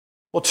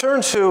We'll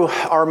turn to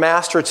our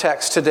master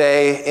text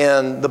today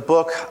in the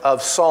book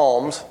of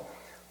Psalms,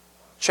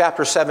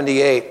 chapter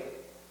 78.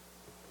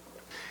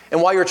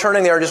 And while you're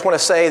turning there, I just want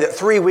to say that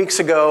 3 weeks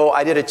ago,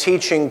 I did a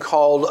teaching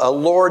called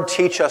Lord,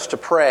 Teach Us to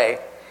Pray.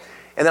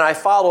 And then I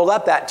followed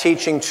up that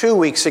teaching 2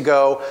 weeks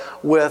ago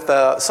with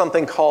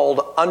something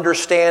called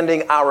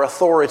Understanding Our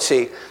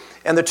Authority.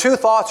 And the two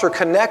thoughts are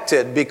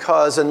connected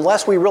because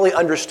unless we really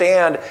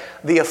understand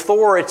the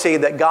authority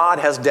that God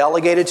has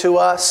delegated to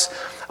us,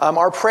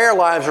 our prayer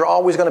lives are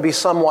always going to be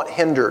somewhat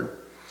hindered.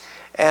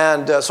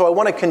 And so I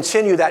want to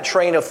continue that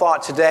train of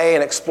thought today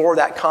and explore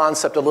that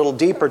concept a little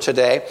deeper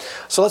today.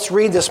 So let's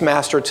read this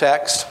master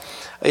text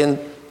in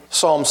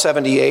Psalm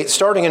 78,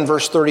 starting in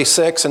verse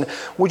 36. And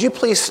would you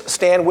please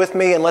stand with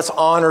me and let's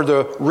honor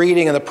the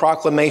reading and the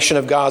proclamation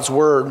of God's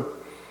Word.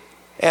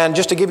 And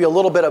just to give you a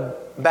little bit of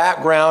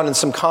background and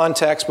some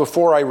context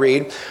before I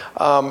read,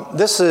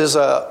 this is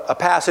a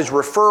passage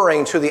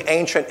referring to the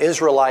ancient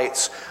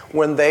Israelites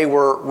when they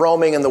were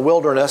roaming in the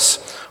wilderness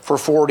for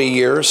 40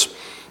 years.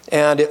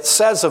 And it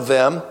says of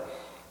them,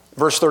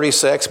 verse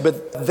 36,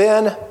 "But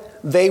then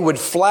they would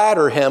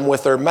flatter him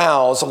with their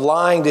mouths,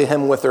 lying to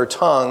him with their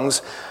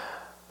tongues.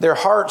 Their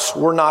hearts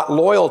were not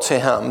loyal to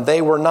him.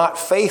 They were not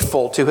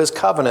faithful to his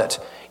covenant.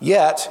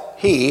 Yet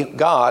he,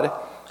 God,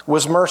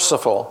 was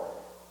merciful.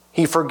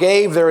 He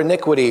forgave their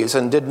iniquities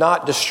and did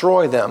not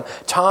destroy them.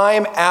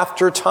 Time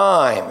after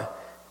time,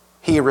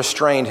 he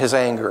restrained his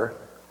anger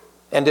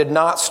and did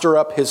not stir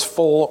up his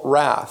full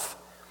wrath.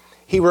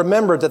 He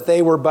remembered that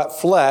they were but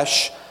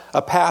flesh,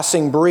 a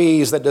passing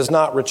breeze that does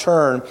not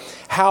return.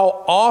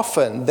 How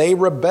often they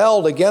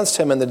rebelled against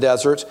him in the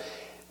desert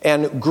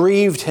and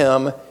grieved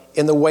him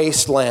in the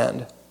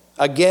wasteland.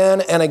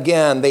 Again and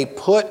again, they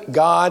put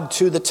God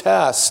to the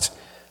test.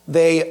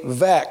 They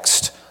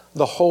vexed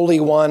the Holy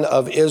One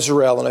of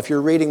Israel." And if you're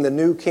reading the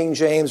New King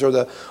James or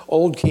the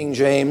Old King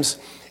James,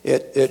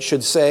 it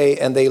should say,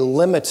 "And they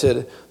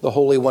limited the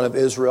Holy One of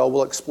Israel."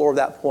 We'll explore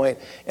that point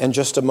in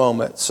just a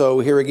moment. So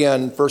here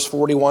again, verse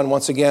 41,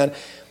 once again.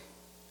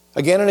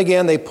 "Again and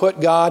again, they put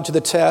God to the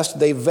test.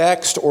 They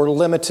vexed or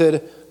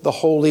limited the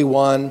Holy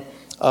One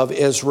of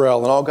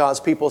Israel." And all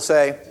God's people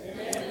say,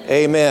 Amen.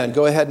 Amen.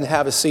 Go ahead and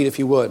have a seat if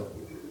you would.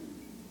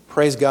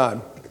 Praise God.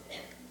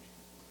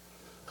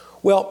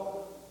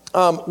 Well,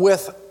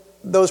 with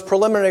those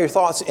preliminary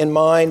thoughts in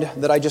mind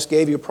that I just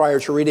gave you prior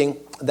to reading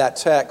that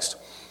text,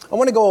 I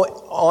want to go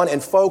on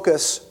and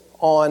focus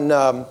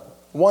on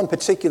one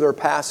particular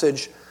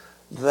passage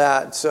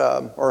that,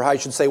 or I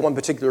should say one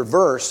particular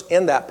verse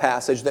in that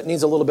passage that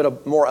needs a little bit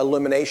of more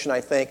illumination,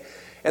 I think.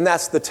 And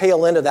that's the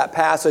tail end of that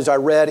passage I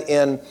read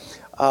in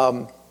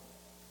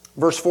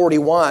verse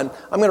 41.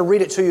 I'm going to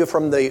read it to you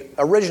from the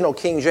original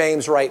King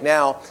James right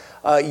now.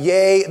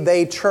 "Yea,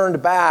 they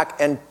turned back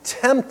and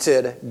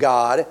tempted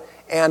God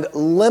and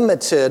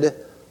limited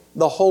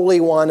the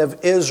Holy One of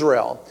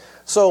Israel."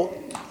 So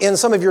in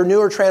some of your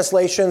newer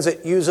translations,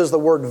 it uses the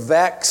word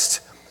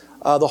vexed,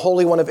 the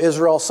Holy One of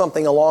Israel,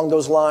 something along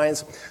those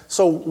lines.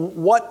 So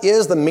what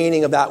is the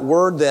meaning of that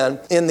word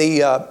then? In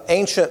the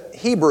ancient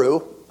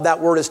Hebrew,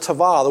 that word is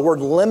tavah. The word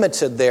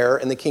limited there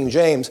in the King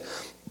James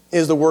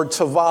is the word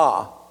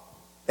tavah.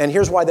 And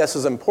here's why this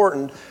is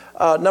important.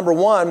 Number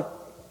one,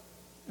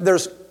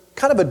 there's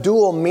kind of a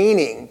dual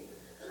meaning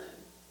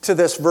to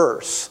this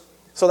verse.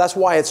 So that's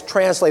why it's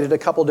translated a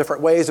couple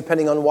different ways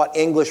depending on what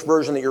English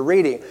version that you're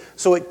reading.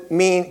 So it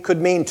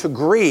could mean to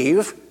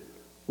grieve,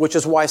 which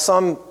is why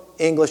some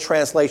English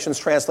translations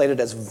translate it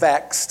as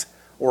vexed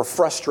or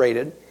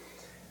frustrated.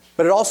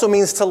 But it also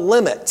means to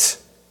limit.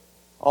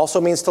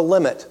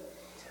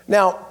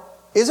 Now,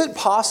 is it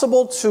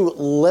possible to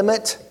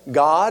limit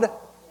God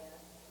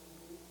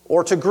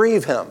or to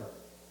grieve him?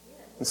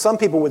 And some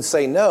people would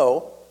say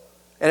no.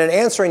 And in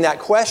answering that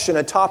question,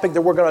 a topic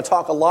that we're going to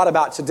talk a lot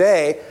about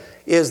today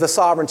is the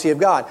sovereignty of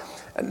God.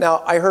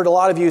 Now, I heard a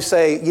lot of you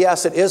say,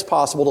 yes, it is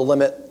possible to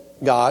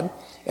limit God.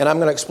 And I'm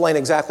going to explain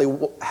exactly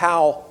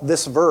how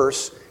this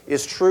verse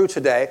is true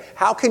today.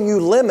 How can you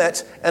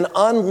limit an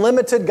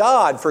unlimited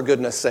God, for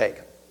goodness sake?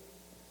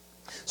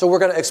 So we're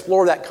going to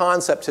explore that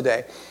concept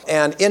today.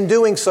 And in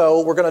doing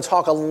so, we're going to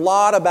talk a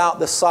lot about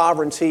the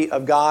sovereignty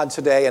of God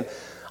today. And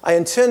I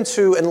intend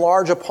to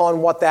enlarge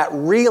upon what that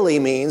really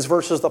means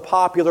versus the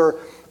popular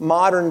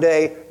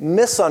modern-day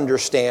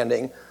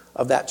misunderstanding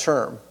of that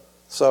term.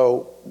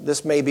 So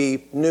this may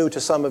be new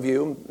to some of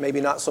you, maybe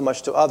not so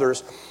much to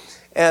others.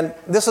 And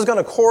this is going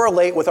to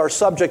correlate with our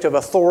subject of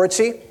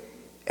authority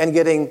and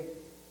getting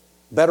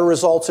better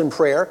results in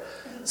prayer.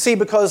 See,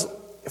 because,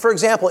 for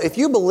example, if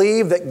you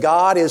believe that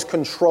God is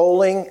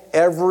controlling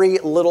every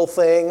little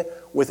thing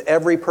with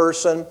every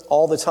person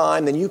all the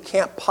time, then you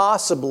can't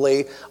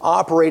possibly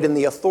operate in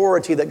the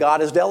authority that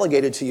God has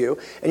delegated to you.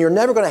 And you're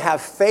never going to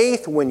have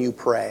faith when you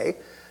pray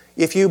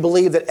if you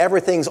believe that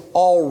everything's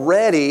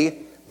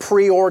already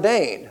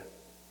preordained.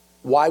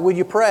 Why would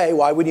you pray?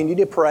 Why would you need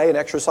to pray and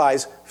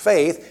exercise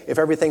faith if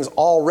everything's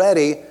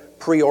already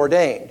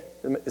preordained?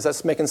 Is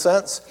that making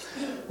sense?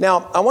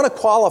 Now, I want to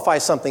qualify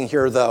something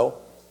here, though,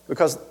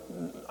 because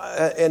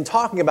in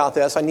talking about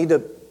this, I need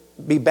to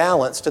be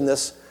balanced in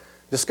this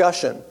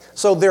discussion.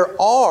 So there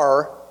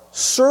are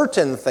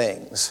certain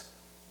things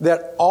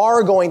that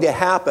are going to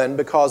happen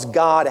because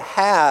God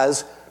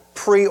has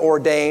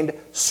preordained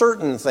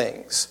certain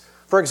things.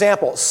 For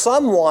example,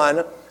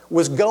 someone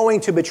was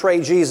going to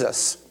betray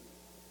Jesus.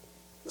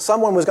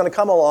 Someone was going to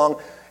come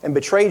along and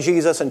betray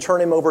Jesus and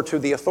turn him over to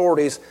the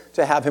authorities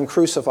to have him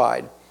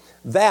crucified.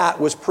 That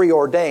was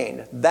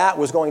preordained. That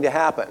was going to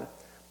happen.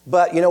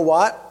 But you know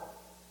what?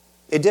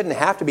 It didn't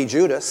have to be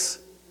Judas,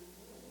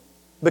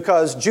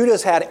 because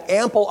Judas had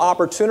ample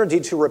opportunity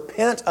to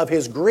repent of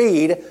his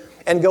greed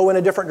and go in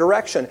a different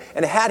direction.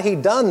 And had he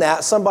done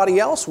that, somebody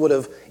else would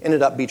have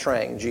ended up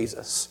betraying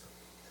Jesus.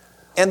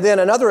 And then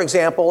another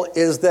example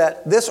is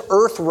that this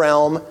earth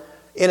realm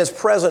in its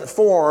present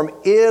form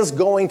is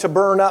going to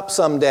burn up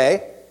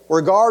someday,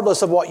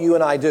 regardless of what you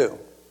and I do.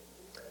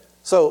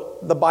 So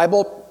the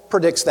Bible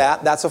predicts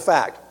that. That's a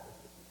fact.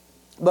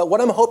 But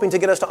what I'm hoping to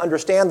get us to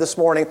understand this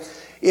morning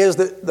is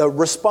the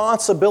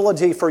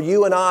responsibility for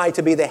you and I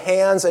to be the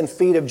hands and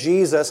feet of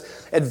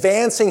Jesus,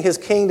 advancing His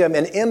kingdom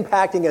and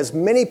impacting as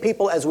many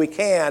people as we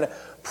can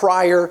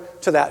prior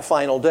to that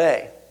final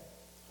day.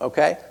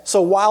 Okay?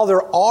 So while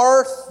there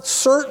are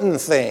certain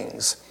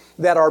things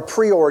that are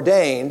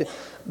preordained,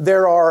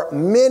 there are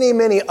many,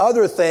 many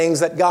other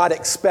things that God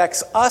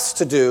expects us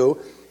to do,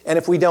 and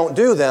if we don't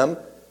do them,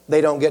 they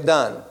don't get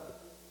done.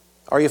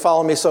 Are you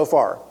following me so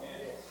far?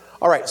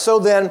 All right, so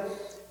then,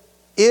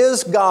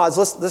 is God's,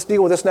 let's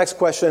deal with this next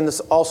question, this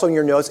is also in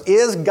your notes.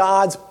 Is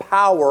God's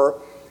power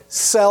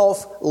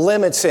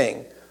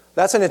self-limiting?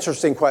 That's an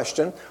interesting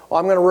question. Well,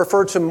 I'm going to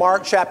refer to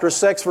Mark chapter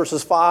 6,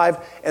 verses 5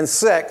 and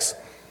 6,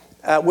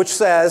 which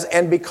says,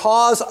 and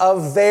because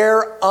of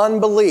their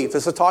unbelief,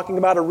 this is talking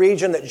about a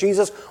region that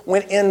Jesus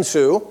went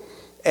into,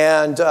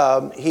 and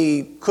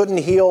He couldn't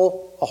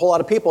heal a whole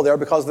lot of people there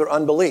because of their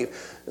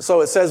unbelief.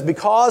 So it says,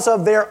 because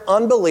of their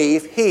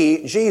unbelief,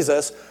 He,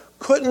 Jesus,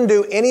 couldn't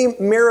do any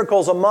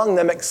miracles among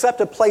them except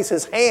to place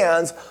His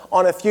hands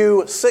on a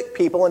few sick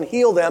people and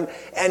heal them.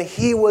 And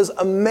He was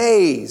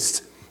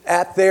amazed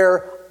at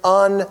their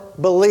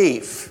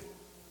unbelief.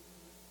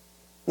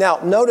 Now,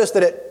 notice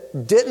that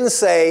it didn't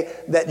say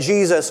that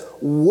Jesus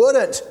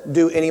wouldn't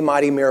do any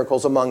mighty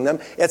miracles among them.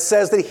 It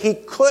says that He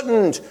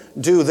couldn't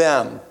do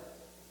them.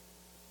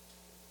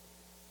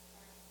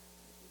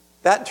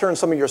 That turns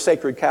some of your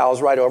sacred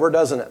cows right over,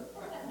 doesn't it?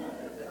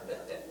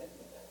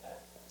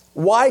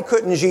 Why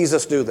couldn't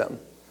Jesus do them?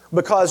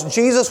 Because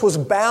Jesus was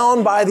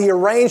bound by the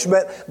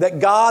arrangement that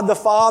God the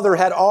Father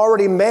had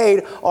already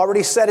made,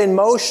 already set in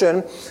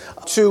motion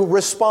to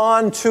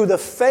respond to the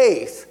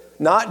faith,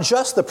 not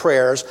just the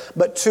prayers,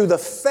 but to the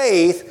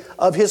faith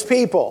of His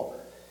people.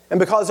 And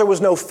because there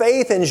was no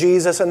faith in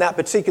Jesus in that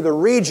particular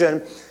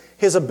region,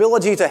 His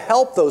ability to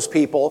help those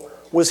people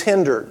was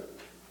hindered.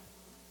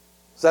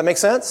 Does that make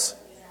sense?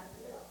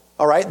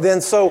 All right, then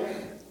so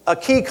a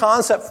key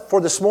concept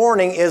for this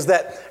morning is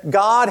that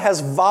God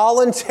has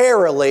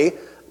voluntarily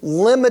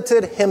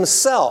limited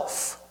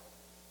Himself.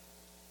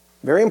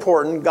 Very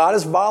important. God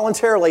has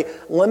voluntarily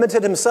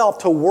limited Himself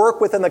to work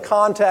within the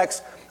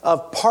context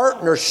of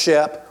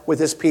partnership with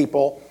His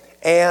people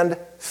and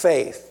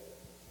faith.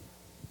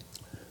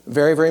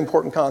 Very, very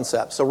important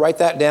concept. So write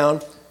that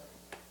down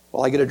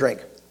while I get a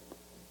drink.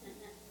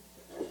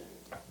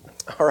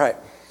 All right.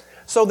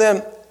 So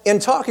then, in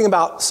talking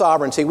about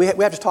sovereignty, we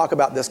have to talk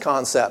about this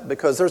concept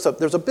because there's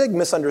a big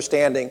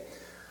misunderstanding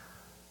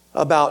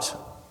about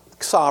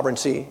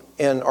sovereignty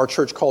in our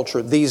church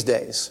culture these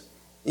days.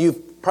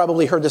 You've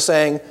probably heard the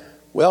saying,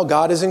 well,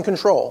 God is in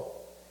control.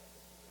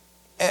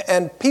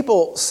 And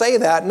people say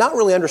that not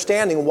really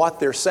understanding what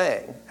they're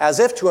saying,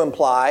 as if to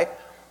imply,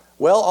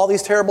 well, all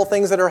these terrible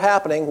things that are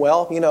happening,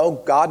 well, you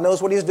know, God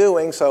knows what He's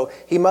doing, so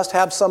He must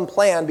have some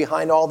plan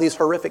behind all these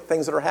horrific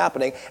things that are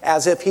happening,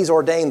 as if He's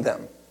ordained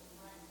them.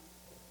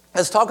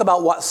 Let's talk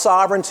about what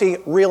sovereignty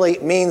really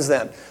means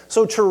then.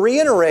 So to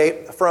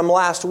reiterate from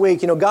last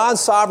week,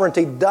 God's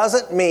sovereignty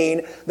doesn't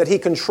mean that He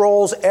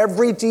controls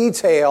every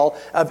detail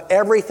of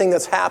everything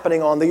that's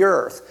happening on the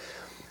earth.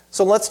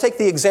 So let's take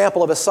the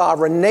example of a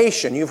sovereign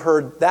nation. You've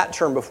heard that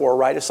term before,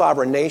 right? A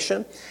sovereign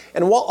nation.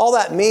 And what all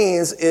that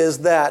means is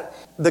that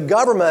the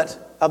government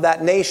of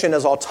that nation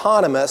is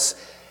autonomous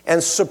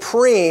and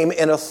supreme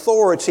in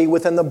authority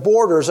within the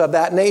borders of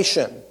that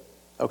nation.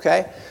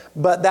 Okay?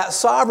 But that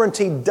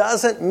sovereignty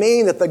doesn't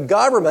mean that the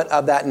government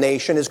of that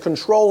nation is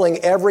controlling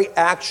every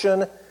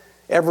action,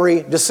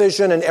 every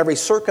decision, and every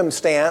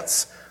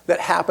circumstance that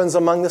happens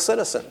among the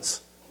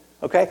citizens.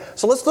 Okay?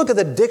 So let's look at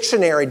the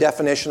dictionary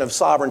definition of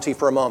sovereignty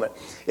for a moment.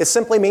 It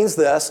simply means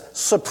this: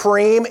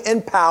 supreme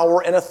in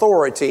power and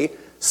authority,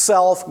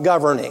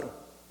 self-governing.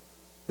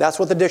 That's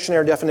what the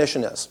dictionary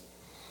definition is.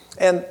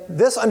 And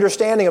this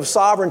understanding of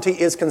sovereignty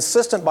is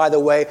consistent, by the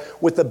way,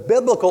 with the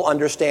biblical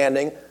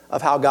understanding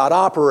of how God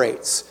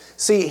operates.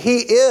 See, He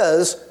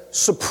is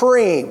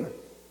supreme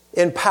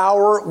in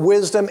power,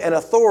 wisdom, and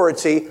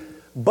authority,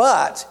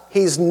 but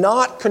He's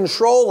not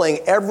controlling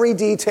every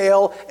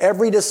detail,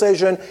 every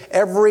decision,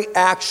 every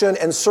action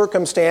and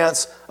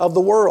circumstance of the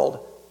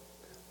world.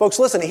 Folks,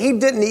 listen, he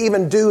didn't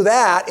even do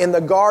that in the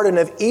Garden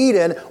of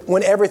Eden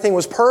when everything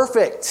was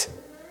perfect.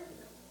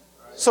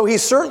 So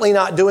he's certainly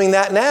not doing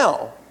that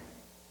now.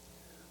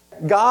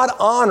 God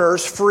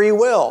honors free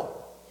will.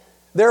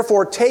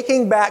 Therefore,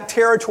 taking back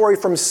territory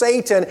from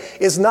Satan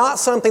is not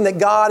something that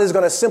God is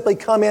going to simply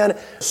come in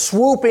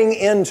swooping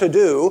in to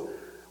do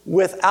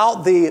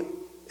without the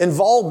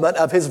involvement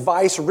of his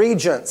vice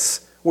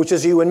regents, which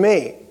is you and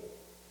me.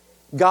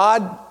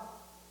 God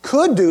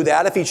could do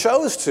that if he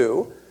chose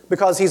to,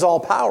 because he's all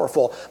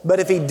powerful. But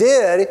if he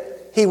did,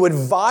 he would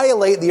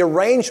violate the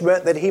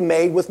arrangement that he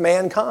made with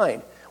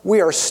mankind. We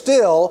are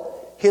still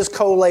his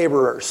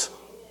co-laborers.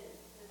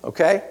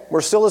 Okay?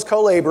 We're still his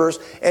co-laborers,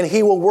 and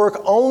he will work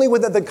only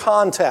within the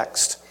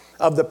context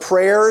of the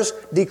prayers,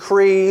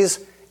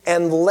 decrees,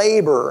 and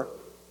labor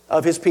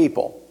of his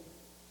people.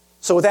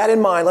 So with that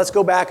in mind, let's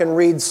go back and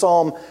read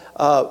Psalm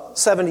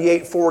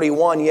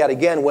 78:41 yet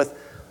again with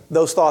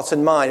those thoughts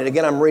in mind. And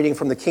again, I'm reading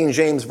from the King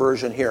James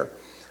Version here.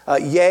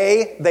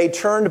 Yea, they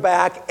turned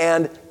back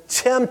and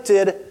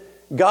tempted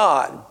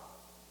God.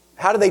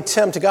 How did they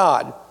tempt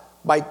God?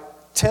 By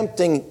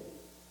tempting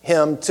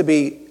him to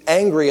be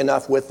angry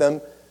enough with them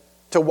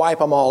to wipe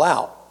them all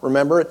out.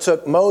 Remember, it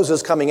took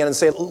Moses coming in and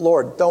saying,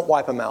 Lord, don't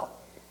wipe them out.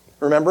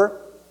 Remember?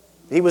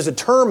 He was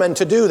determined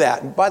to do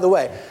that. And by the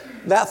way,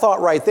 that thought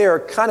right there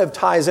kind of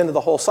ties into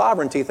the whole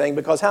sovereignty thing,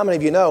 because how many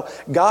of you know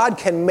God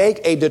can make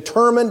a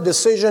determined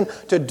decision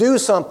to do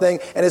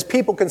something, and his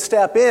people can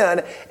step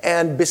in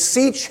and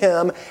beseech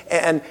him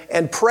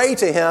and pray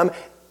to him,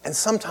 and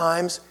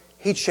sometimes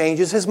he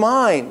changes his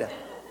mind.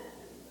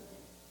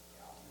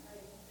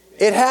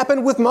 It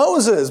happened with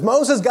Moses.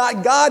 Moses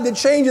got God to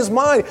change his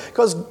mind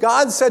because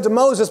God said to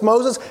Moses,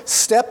 Moses,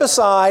 step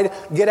aside,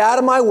 get out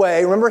of my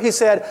way. Remember, he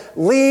said,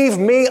 leave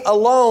me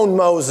alone,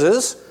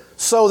 Moses,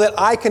 so that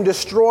I can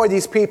destroy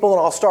these people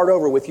and I'll start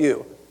over with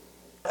you.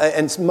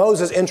 And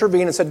Moses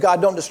intervened and said,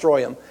 God, don't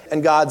destroy them.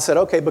 And God said,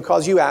 okay,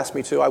 because you asked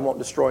me to, I won't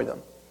destroy them.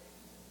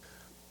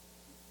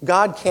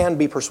 God can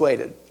be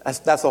persuaded.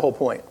 That's the whole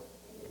point.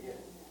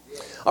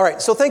 All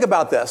right, so think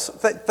about this.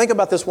 Think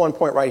about this one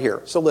point right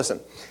here. So listen,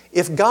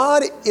 if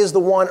God is the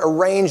one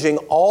arranging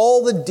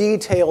all the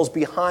details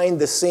behind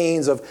the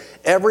scenes of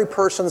every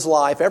person's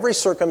life, every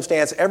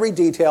circumstance, every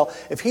detail,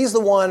 if he's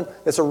the one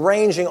that's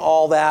arranging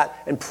all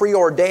that and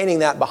preordaining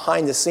that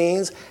behind the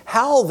scenes,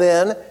 how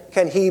then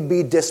can he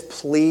be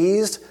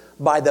displeased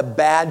by the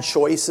bad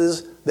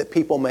choices that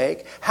people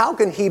make? How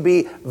can he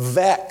be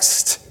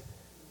vexed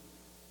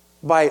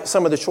by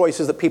some of the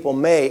choices that people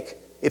make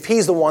if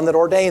he's the one that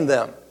ordained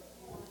them?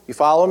 You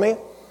follow me?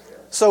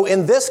 So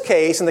in this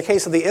case, in the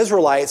case of the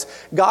Israelites,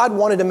 God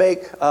wanted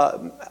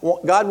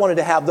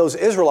to have those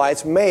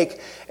Israelites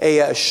make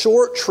a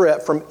short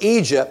trip from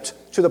Egypt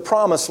to the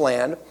Promised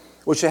Land,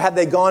 which had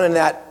they gone in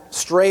that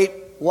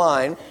straight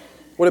line,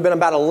 would have been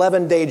about an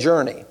 11-day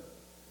journey.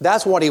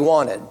 That's what he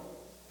wanted.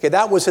 Okay,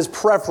 that was his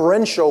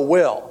preferential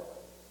will.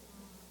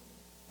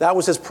 That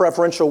was his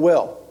preferential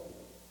will.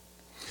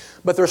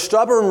 But their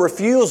stubborn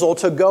refusal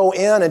to go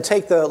in and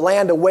take the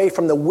land away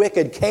from the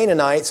wicked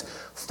Canaanites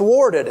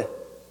thwarted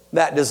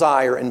that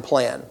desire and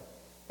plan.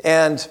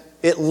 And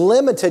it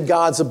limited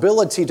God's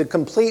ability to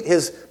complete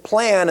his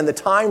plan in the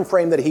time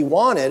frame that he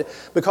wanted,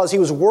 because he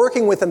was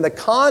working within the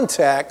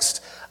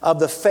context of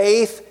the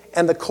faith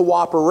and the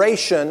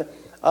cooperation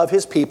of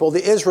his people,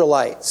 the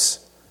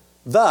Israelites.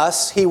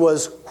 Thus, he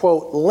was,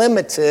 quote,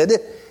 limited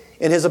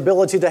in his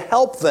ability to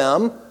help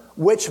them,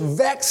 which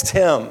vexed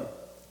him.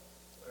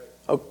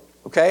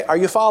 Okay, are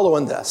you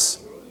following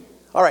this?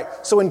 All right,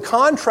 so in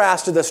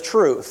contrast to this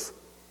truth,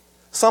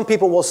 some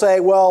people will say,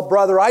 well,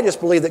 brother, I just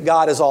believe that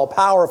God is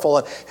all-powerful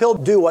and he'll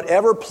do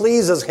whatever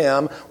pleases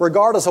him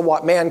regardless of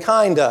what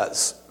mankind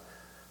does.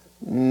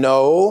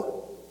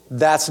 No,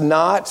 that's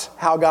not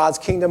how God's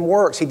kingdom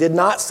works. He did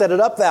not set it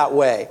up that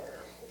way.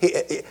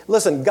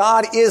 Listen,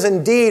 God is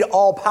indeed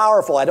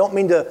all-powerful. I don't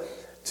mean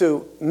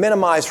to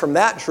minimize from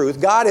that truth.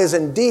 God is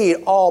indeed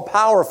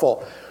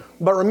all-powerful.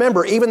 But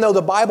remember, even though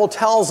the Bible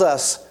tells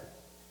us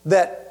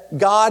that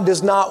God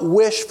does not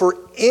wish for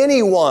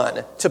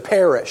anyone to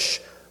perish,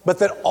 but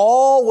that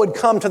all would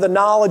come to the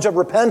knowledge of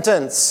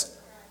repentance.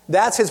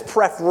 That's his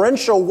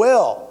preferential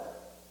will.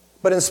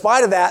 But in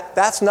spite of that,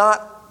 that's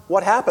not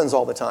what happens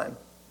all the time.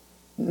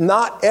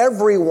 Not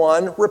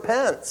everyone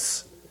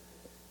repents.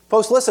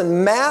 Folks,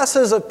 listen,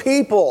 masses of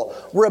people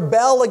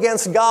rebel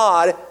against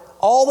God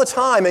all the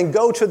time and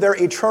go to their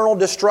eternal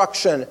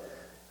destruction.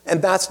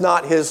 And that's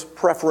not his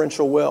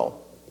preferential will.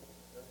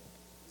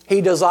 He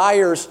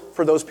desires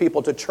for those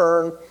people to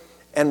turn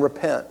and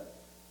repent.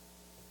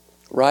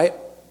 Right?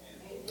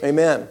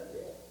 Amen.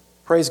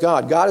 Praise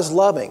God. God is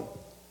loving.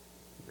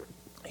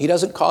 He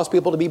doesn't cause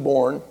people to be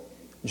born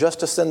just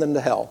to send them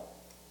to hell.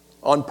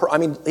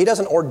 He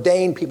doesn't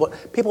ordain people.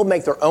 People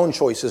make their own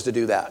choices to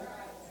do that.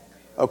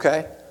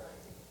 Okay?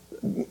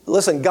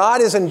 Listen,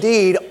 God is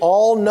indeed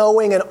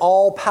all-knowing and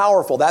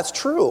all-powerful. That's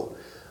true.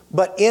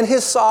 But in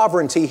his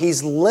sovereignty,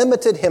 he's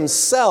limited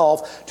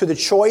himself to the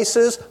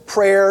choices,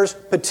 prayers,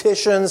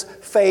 petitions,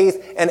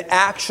 faith, and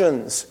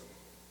actions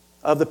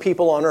of the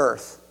people on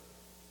earth.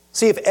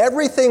 See, if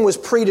everything was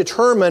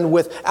predetermined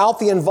without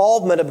the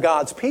involvement of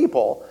God's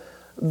people,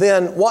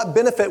 then what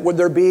benefit would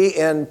there be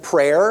in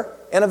prayer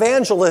and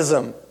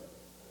evangelism?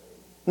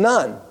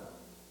 None.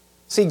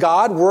 See,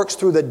 God works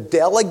through the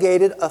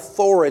delegated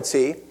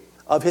authority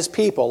of His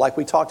people, like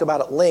we talked about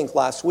at length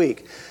last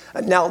week.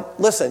 Now,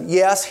 listen,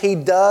 yes, He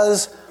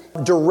does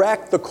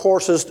direct the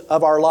courses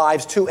of our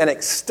lives to an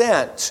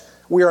extent.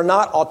 We are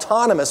not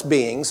autonomous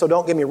beings, so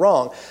don't get me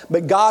wrong.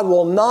 But God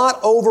will not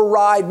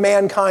override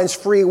mankind's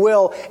free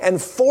will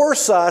and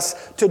force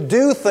us to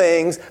do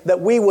things that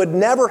we would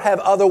never have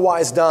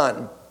otherwise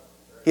done.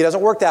 He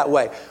doesn't work that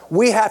way.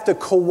 We have to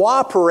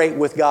cooperate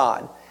with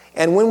God.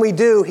 And when we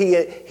do,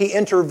 He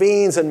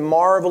intervenes in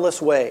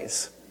marvelous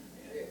ways.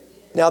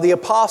 Now, the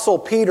Apostle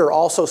Peter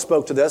also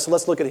spoke to this.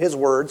 Let's look at his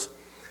words.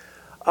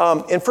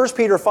 In 1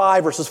 Peter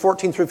 5, verses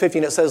 14 through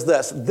 15, it says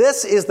this: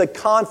 "This is the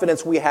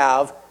confidence we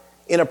have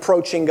in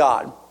approaching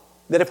God,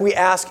 that if we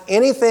ask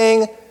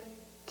anything,"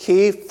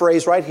 key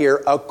phrase right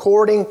here,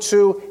 "according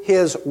to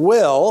His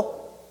will,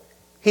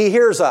 He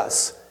hears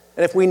us.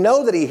 And if we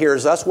know that He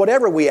hears us,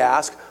 whatever we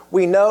ask,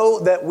 we know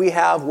that we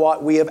have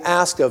what we have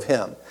asked of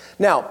Him."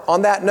 Now,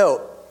 on that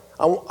note,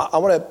 I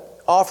want to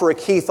offer a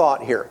key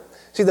thought here.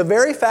 See, the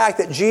very fact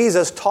that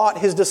Jesus taught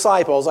His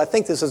disciples, I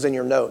think this is in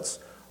your notes,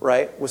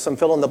 right? With some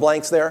fill in the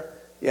blanks there?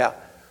 Yeah.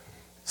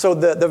 So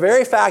the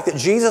very fact that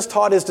Jesus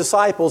taught His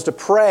disciples to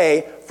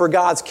pray for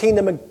God's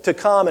kingdom to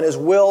come and His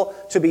will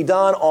to be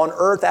done on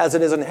earth as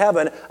it is in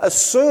heaven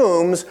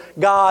assumes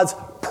God's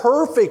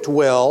perfect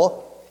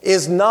will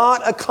is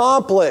not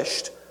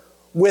accomplished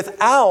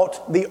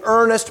without the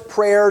earnest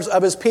prayers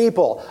of His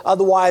people.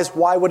 Otherwise,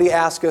 why would He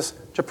ask us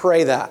to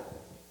pray that?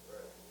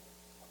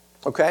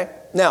 Okay?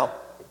 Now,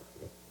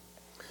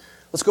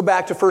 let's go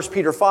back to 1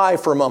 Peter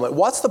 5 for a moment.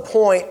 What's the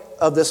point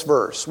of this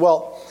verse?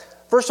 Well,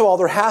 first of all,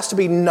 there has to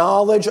be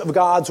knowledge of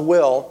God's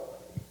will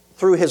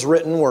through His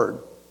written word.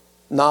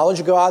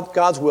 Knowledge of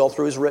God's will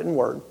through His written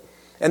word.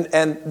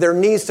 And there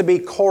needs to be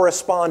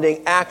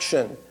corresponding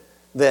action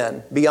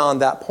then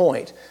beyond that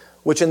point,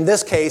 which in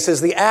this case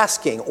is the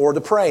asking or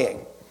the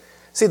praying.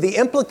 See, the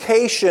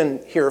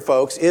implication here,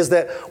 folks, is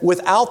that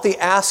without the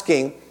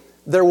asking,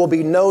 there will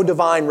be no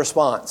divine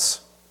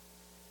response.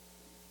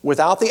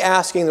 Without the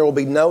asking, there will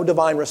be no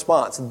divine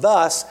response.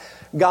 Thus,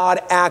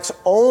 God acts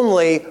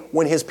only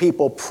when His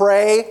people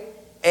pray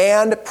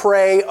and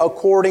pray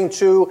according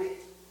to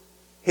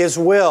His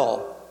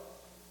will.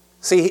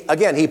 See,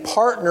 again, He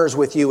partners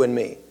with you and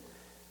me.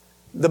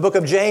 The book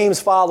of James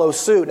follows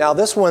suit. Now,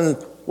 this one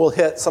will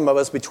hit some of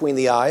us between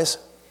the eyes.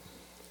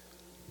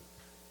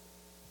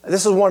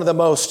 This is one of the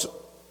most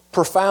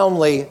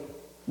profoundly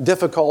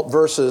difficult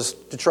verses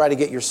to try to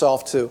get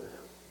yourself to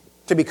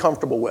be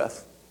comfortable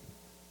with,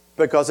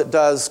 because it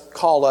does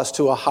call us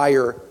to a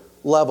higher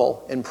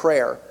level in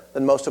prayer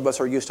than most of us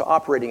are used to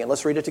operating in.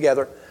 Let's read it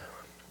together.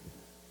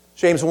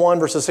 James 1,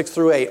 verses 6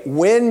 through 8.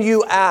 "When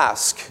you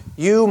ask,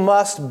 you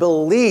must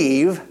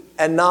believe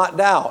and not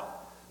doubt,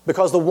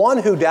 because the one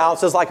who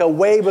doubts is like a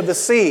wave of the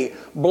sea,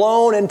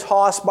 blown and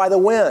tossed by the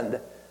wind.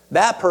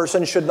 That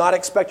person should not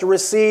expect to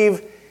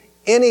receive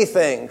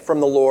anything from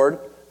the Lord.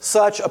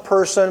 Such a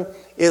person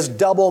is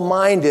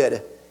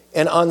double-minded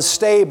and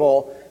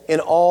unstable in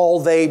all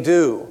they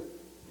do."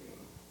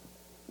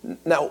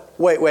 Now,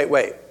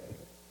 wait.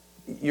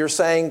 You're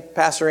saying,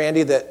 Pastor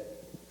Andy, that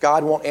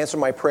God won't answer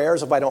my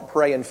prayers if I don't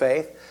pray in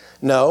faith?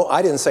 No,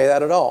 I didn't say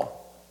that at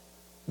all.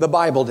 The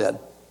Bible did.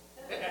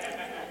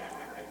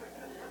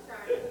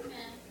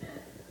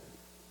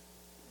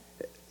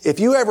 If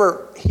you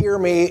ever hear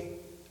me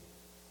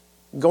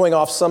going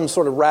off some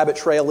sort of rabbit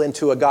trail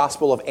into a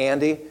gospel of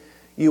Andy,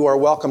 you are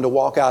welcome to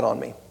walk out on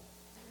me.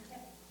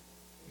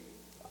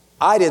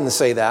 I didn't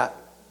say that.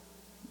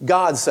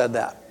 God said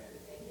that.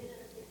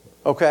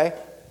 Okay?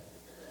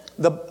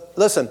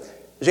 Listen,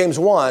 James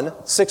 1,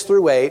 6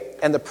 through 8,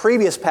 and the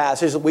previous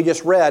passage that we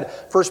just read,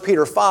 1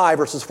 Peter 5,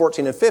 verses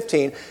 14 and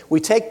 15, we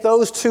take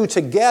those two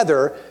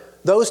together.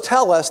 Those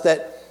tell us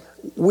that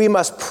we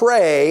must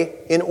pray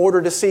in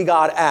order to see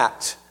God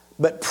act.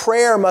 But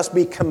prayer must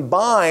be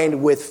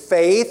combined with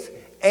faith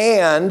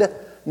and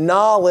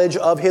knowledge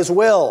of His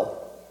will.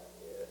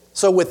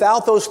 So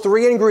without those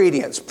three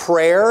ingredients,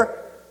 prayer,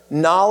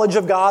 knowledge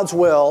of God's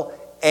will,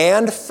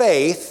 and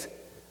faith,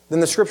 then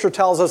the Scripture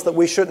tells us that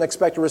we shouldn't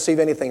expect to receive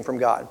anything from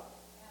God.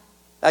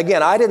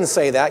 Again, I didn't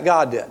say that.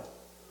 God did.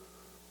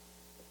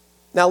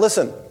 Now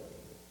listen,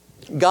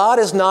 God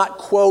is not,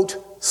 quote,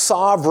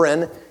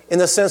 sovereign in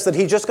the sense that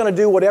He's just going to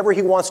do whatever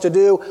He wants to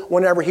do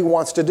whenever He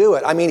wants to do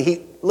it. I mean, He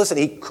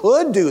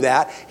could do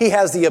that. He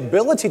has the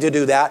ability to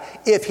do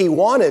that if He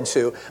wanted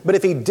to. But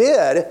if He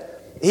did,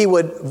 He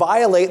would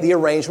violate the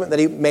arrangement that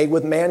He made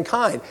with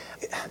mankind.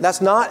 That's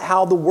not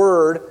how the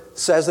Word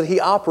says that He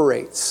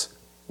operates.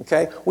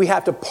 Okay? We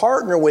have to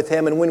partner with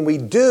Him, and when we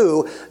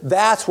do,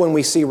 that's when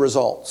we see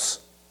results.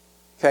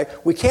 Okay?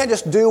 We can't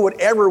just do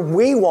whatever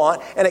we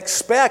want and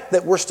expect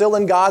that we're still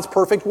in God's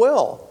perfect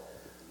will.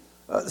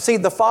 See,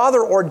 the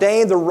Father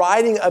ordained the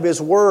writing of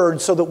His Word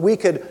so that we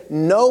could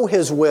know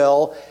His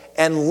will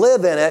and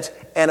live in it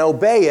and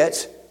obey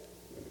it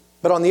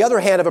But on the other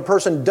hand, if a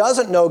person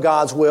doesn't know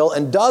God's will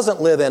and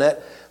doesn't live in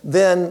it,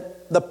 then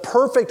the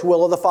perfect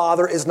will of the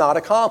Father is not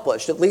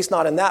accomplished, at least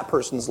not in that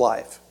person's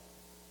life.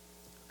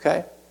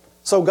 Okay?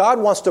 So God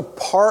wants to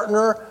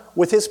partner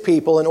with His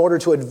people in order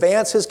to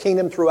advance His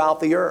kingdom throughout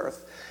the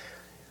earth.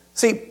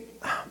 See,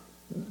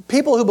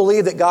 people who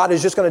believe that God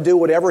is just going to do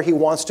whatever He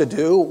wants to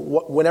do,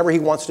 whenever He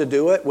wants to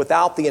do it,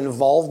 without the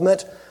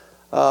involvement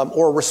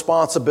or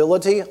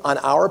responsibility on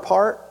our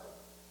part,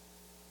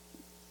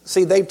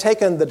 see, they've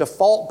taken the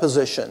default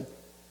position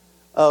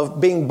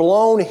of being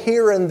blown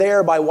here and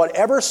there by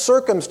whatever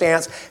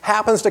circumstance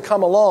happens to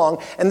come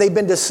along, and they've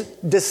been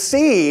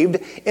deceived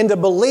into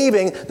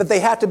believing that they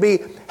have to be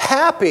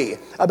happy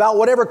about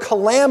whatever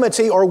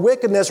calamity or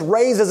wickedness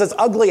raises its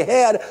ugly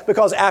head,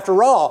 because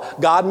after all,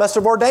 God must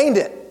have ordained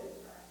it.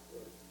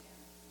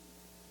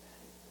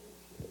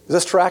 Is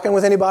this tracking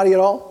with anybody at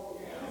all?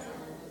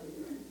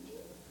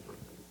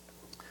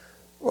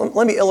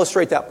 Let me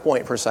illustrate that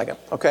point for a second,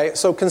 okay?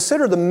 So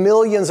consider the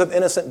millions of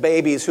innocent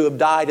babies who have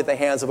died at the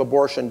hands of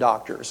abortion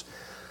doctors.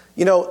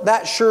 You know,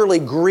 that surely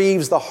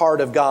grieves the heart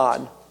of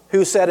God,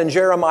 who said in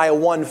Jeremiah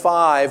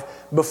 1:5,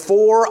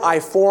 "Before I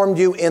formed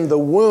you in the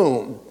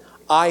womb,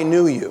 I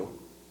knew you."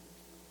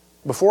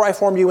 Before I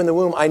formed you in the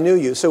womb, I knew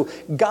you. So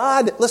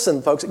God,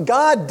 listen folks,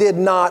 God did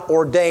not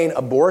ordain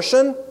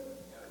abortion.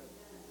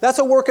 That's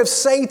a work of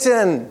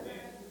Satan.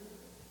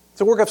 It's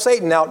a work of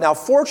Satan. Now,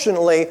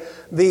 fortunately,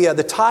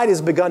 the tide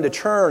has begun to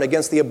turn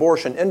against the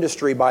abortion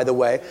industry, by the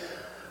way.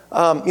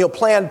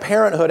 Planned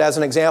Parenthood, as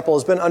an example,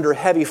 has been under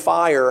heavy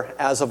fire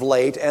as of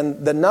late,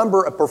 and the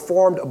number of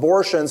performed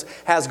abortions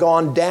has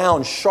gone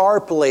down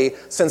sharply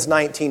since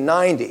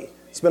 1990.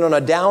 It's been on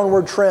a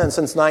downward trend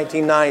since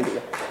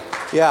 1990.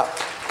 Yeah.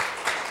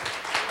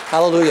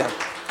 Hallelujah.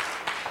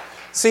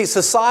 See,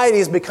 society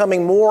is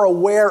becoming more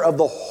aware of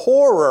the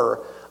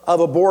horror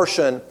of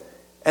abortion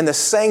and the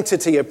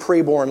sanctity of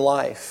preborn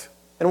life.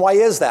 And why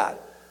is that?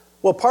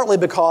 Well, partly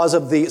because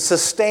of the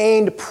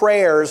sustained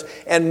prayers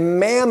and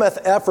mammoth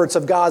efforts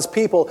of God's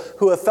people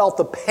who have felt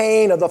the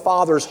pain of the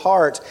Father's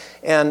heart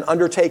and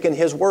undertaken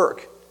His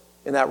work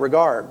in that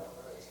regard.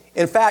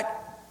 In fact,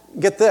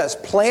 get this,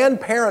 Planned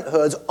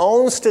Parenthood's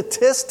own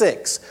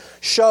statistics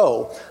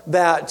show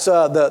that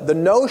the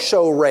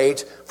no-show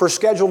rate for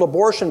scheduled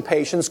abortion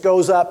patients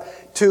goes up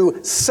to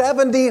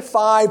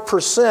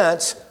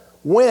 75%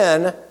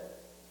 when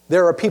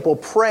there are people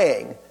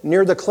praying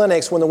near the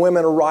clinics when the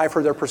women arrive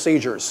for their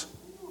procedures.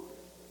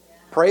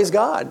 Praise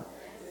God.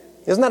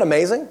 Isn't that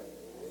amazing?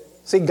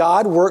 See,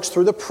 God works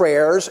through the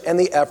prayers and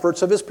the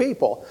efforts of His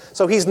people.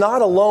 So He's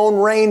not a lone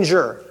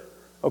ranger,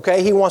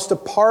 okay? He wants to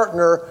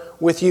partner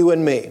with you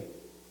and me.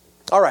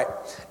 All right.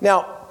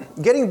 Now,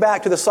 getting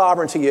back to the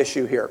sovereignty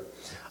issue here.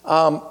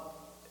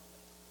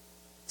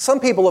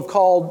 Some people have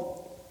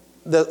called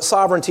the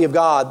sovereignty of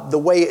God, the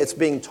way it's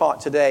being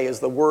taught today, is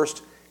the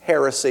worst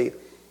heresy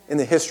in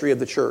the history of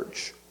the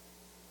church.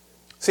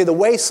 See, the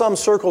way some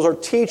circles are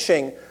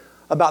teaching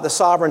about the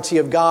sovereignty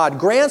of God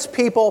grants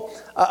people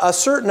a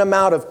certain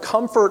amount of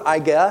comfort, I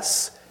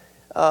guess,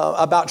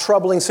 about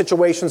troubling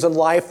situations in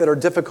life that are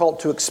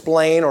difficult to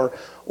explain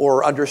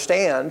or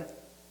understand.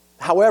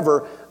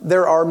 However,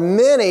 there are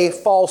many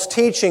false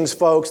teachings,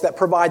 folks, that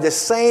provide the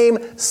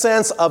same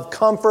sense of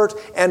comfort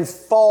and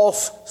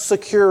false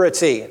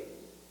security.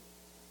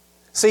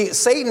 See,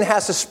 Satan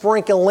has to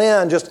sprinkle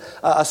in just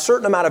a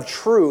certain amount of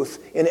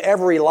truth in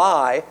every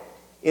lie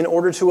in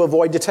order to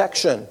avoid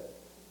detection.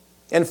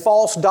 And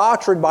false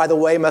doctrine, by the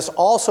way, must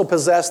also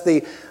possess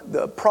the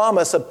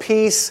promise of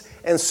peace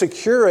and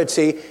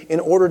security in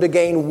order to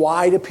gain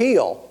wide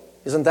appeal.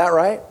 Isn't that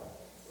right?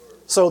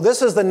 So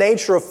this is the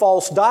nature of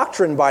false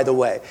doctrine, by the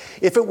way.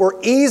 If it were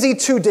easy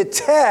to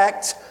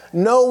detect,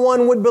 no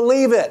one would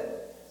believe it.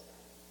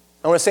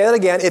 I want to say that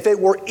again. If it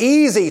were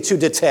easy to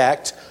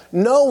detect,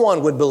 no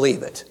one would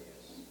believe it.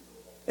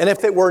 And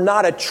if it were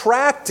not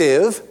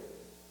attractive,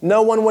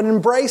 no one would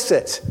embrace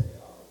it.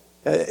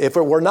 If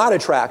it were not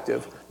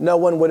attractive, no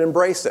one would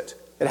embrace it.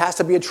 It has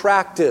to be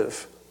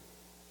attractive.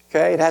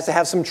 Okay? It has to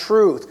have some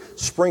truth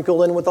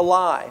sprinkled in with a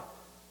lie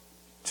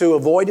to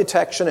avoid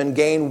detection and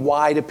gain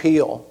wide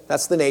appeal.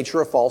 That's the nature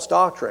of false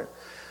doctrine.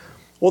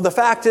 Well, the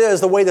fact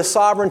is, the way the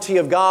sovereignty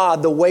of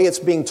God, the way it's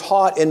being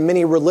taught in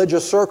many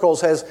religious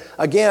circles has,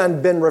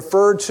 again, been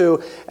referred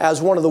to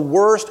as one of the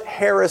worst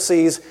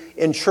heresies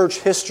in church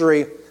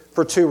history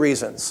for two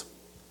reasons.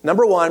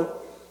 Number one,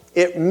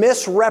 it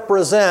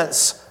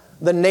misrepresents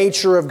the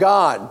nature of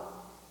God,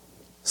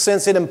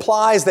 since it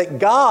implies that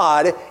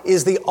God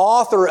is the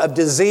author of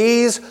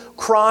disease,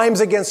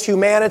 crimes against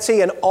humanity,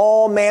 and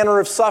all manner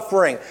of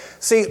suffering.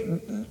 See,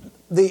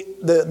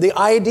 the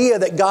idea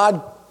that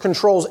God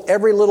controls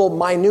every little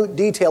minute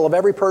detail of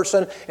every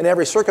person and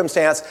every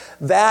circumstance,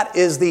 that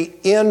is the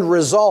end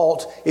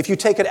result. If you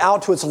take it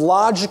out to its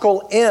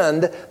logical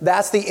end,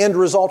 that's the end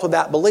result of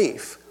that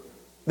belief.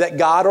 That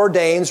God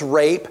ordains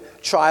rape,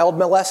 child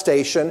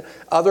molestation,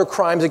 other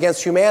crimes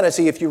against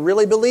humanity. If you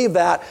really believe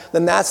that,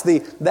 then that's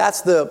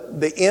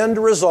the end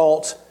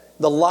result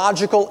the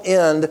logical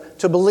end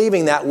to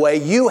believing that way.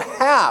 You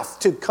have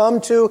to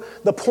come to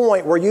the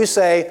point where you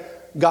say,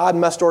 God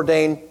must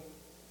ordain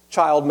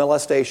child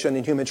molestation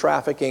and human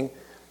trafficking,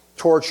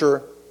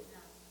 torture,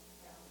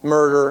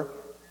 murder.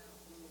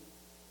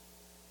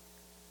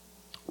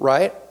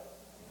 Right?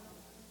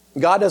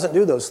 God doesn't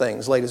do those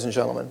things, ladies and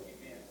gentlemen.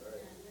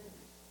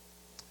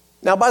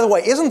 Now, by the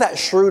way, isn't that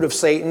shrewd of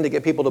Satan to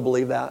get people to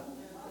believe that?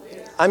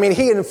 I mean,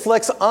 he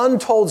inflicts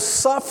untold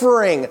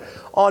suffering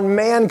on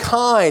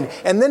mankind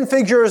and then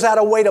figures out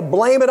a way to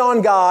blame it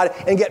on God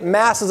and get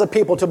masses of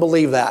people to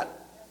believe that.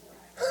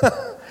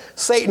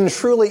 Satan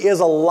truly is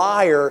a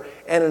liar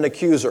and an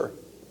accuser.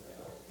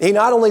 He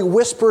not only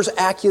whispers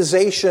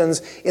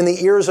accusations in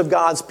the ears of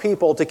God's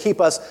people to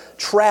keep us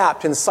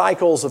trapped in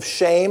cycles of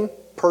shame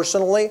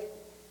personally,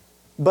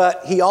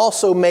 but he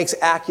also makes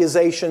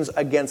accusations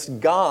against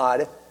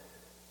God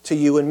to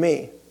you and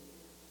me.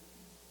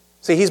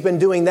 See, he's been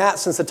doing that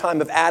since the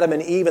time of Adam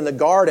and Eve in the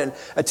garden,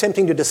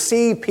 attempting to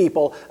deceive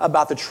people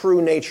about the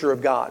true nature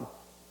of God.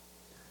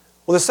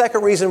 Well, the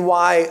second reason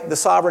why the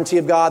sovereignty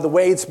of God, the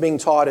way it's being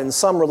taught in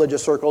some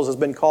religious circles, has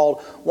been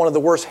called one of the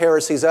worst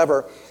heresies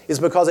ever, is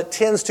because it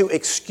tends to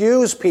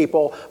excuse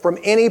people from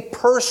any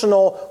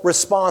personal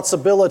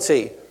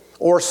responsibility,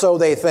 or so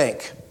they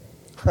think.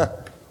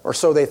 Or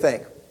so they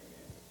think.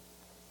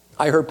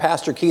 I heard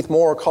Pastor Keith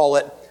Moore call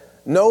it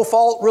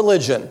no-fault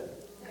religion.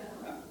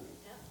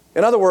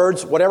 In other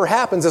words, whatever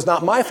happens is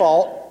not my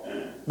fault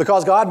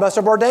because God must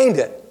have ordained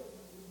it.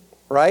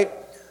 Right?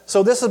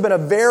 So this has been a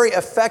very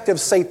effective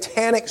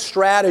satanic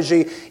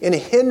strategy in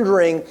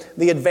hindering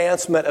the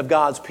advancement of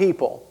God's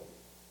people.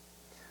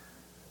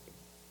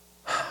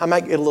 I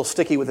might get a little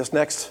sticky with this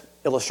next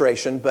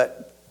illustration,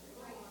 but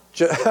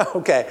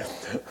okay.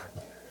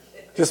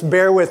 Just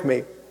bear with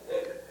me.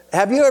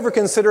 Have you ever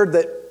considered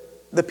that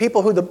the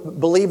people who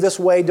believe this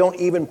way don't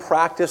even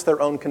practice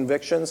their own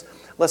convictions?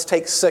 Let's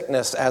take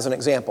sickness as an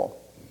example.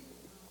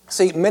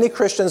 See, many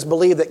Christians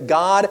believe that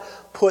God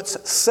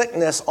puts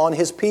sickness on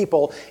his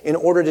people in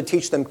order to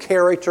teach them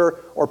character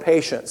or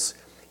patience,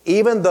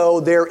 even though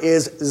there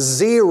is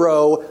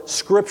zero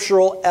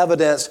scriptural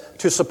evidence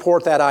to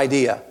support that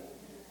idea.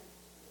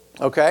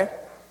 Okay?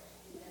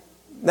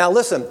 Now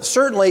listen,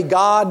 certainly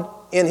God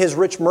in his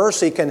rich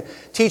mercy can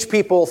teach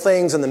people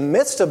things in the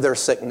midst of their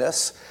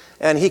sickness,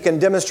 and he can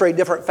demonstrate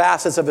different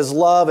facets of his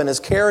love and his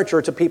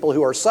character to people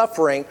who are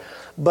suffering.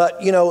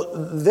 But,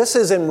 this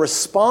is in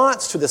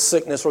response to the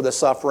sickness or the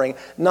suffering,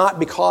 not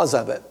because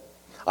of it.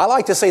 I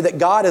like to say that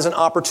God is an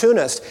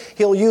opportunist.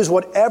 He'll use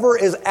whatever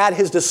is at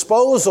his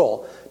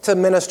disposal to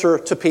minister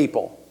to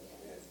people.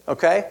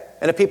 Okay?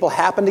 And if people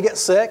happen to get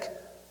sick,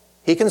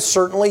 he can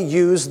certainly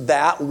use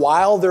that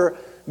while they're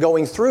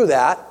going through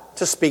that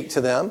to speak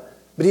to them.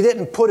 But he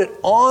didn't put it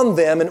on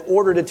them in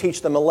order to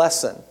teach them a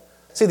lesson.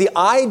 See, the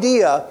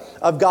idea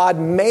of God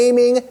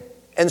maiming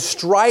and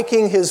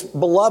striking his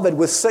beloved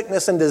with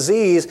sickness and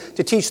disease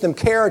to teach them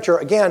character,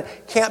 again,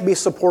 can't be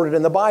supported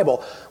in the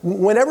Bible.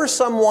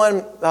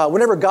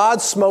 Whenever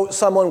God smote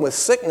someone with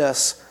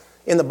sickness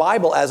in the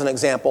Bible, as an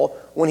example,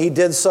 when he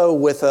did so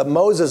with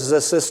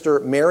Moses' sister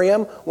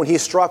Miriam, when he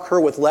struck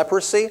her with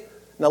leprosy,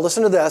 now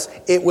listen to this,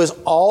 it was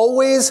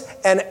always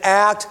an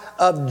act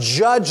of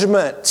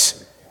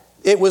judgment.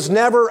 It was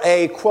never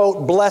a,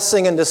 quote,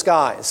 blessing in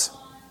disguise.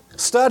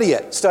 Study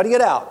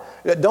it out.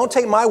 Don't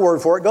take my word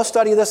for it. Go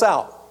study this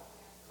out.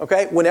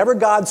 Okay? Whenever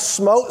God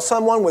smote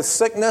someone with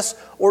sickness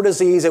or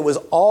disease, it was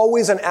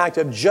always an act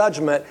of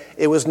judgment.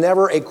 It was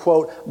never a,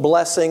 quote,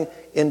 blessing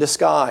in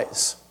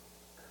disguise.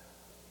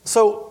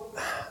 So,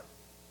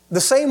 the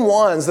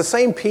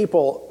same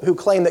people who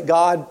claim that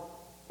God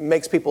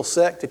makes people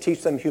sick to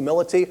teach them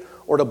humility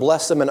or to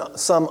bless them in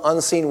some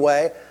unseen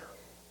way,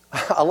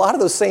 a lot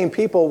of those same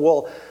people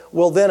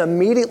will then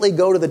immediately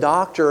go to the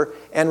doctor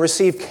and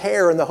receive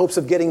care in the hopes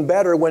of getting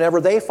better whenever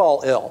they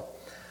fall ill.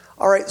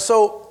 All right,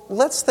 so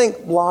let's think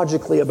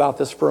logically about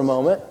this for a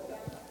moment.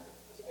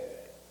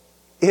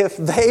 If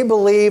they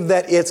believe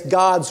that it's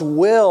God's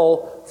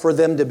will for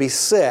them to be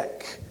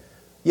sick,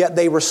 yet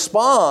they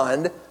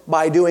respond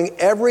by doing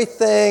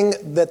everything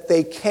that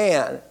they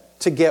can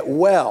to get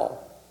well,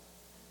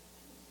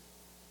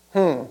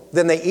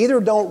 then they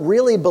either don't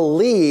really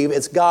believe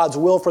it's God's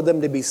will for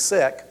them to be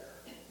sick,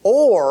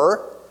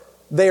 or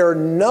they are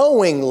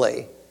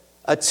knowingly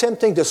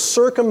attempting to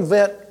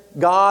circumvent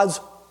God's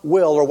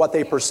will, or what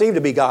they perceive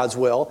to be God's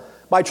will,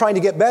 by trying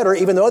to get better,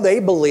 even though they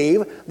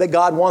believe that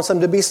God wants them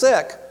to be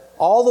sick,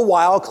 all the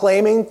while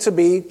claiming to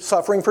be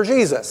suffering for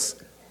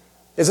Jesus.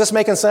 Is this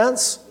making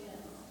sense?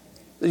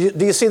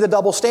 Do you see the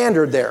double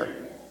standard there?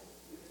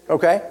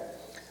 Okay?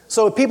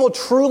 So if people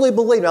truly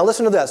believe, now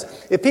listen to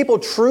this, if people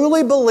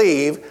truly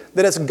believe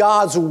that it's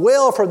God's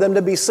will for them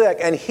to be sick,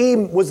 and he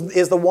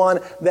is the one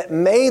that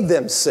made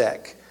them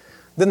sick,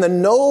 then the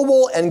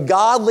noble and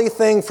godly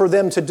thing for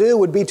them to do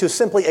would be to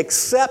simply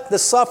accept the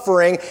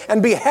suffering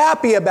and be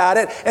happy about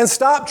it and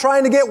stop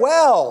trying to get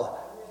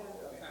well.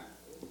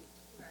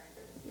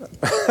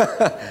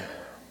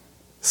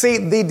 See,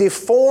 the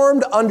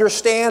deformed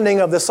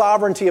understanding of the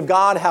sovereignty of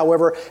God,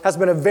 however, has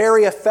been a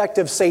very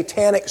effective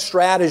satanic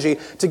strategy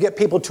to get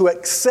people to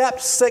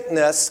accept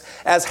sickness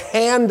as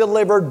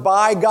hand-delivered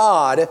by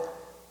God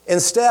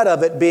instead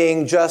of it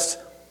being just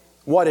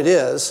what it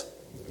is,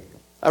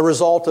 a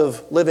result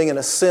of living in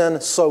a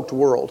sin-soaked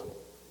world.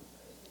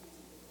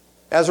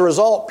 As a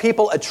result,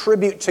 people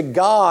attribute to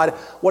God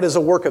what is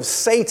a work of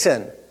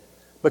Satan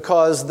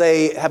because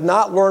they have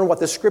not learned what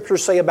the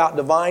Scriptures say about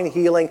divine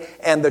healing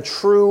and the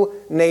true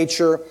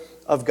nature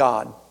of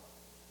God.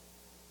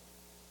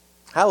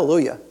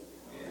 Hallelujah.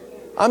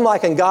 I'm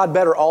liking God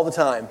better all the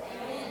time.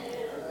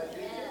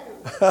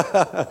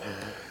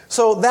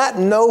 So that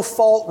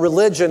no-fault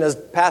religion, as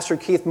Pastor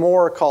Keith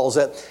Moore calls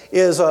it,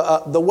 is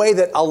the way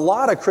that a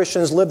lot of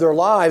Christians live their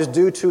lives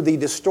due to the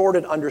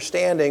distorted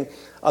understanding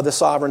of the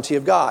sovereignty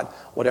of God.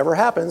 Whatever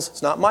happens,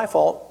 it's not my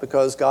fault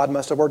because God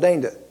must have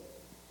ordained it.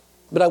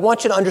 But I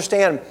want you to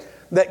understand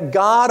that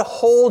God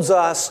holds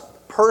us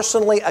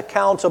personally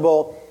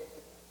accountable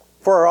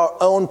for our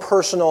own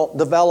personal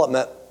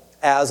development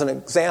as an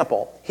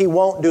example. He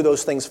won't do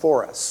those things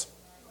for us.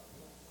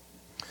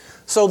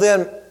 So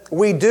then,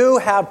 we do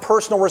have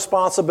personal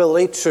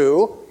responsibility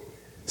to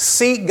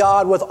seek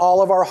God with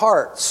all of our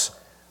hearts,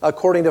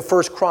 according to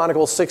 1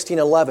 Chronicles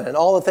 16:11. And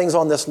all the things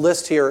on this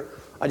list here,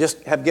 I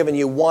just have given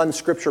you one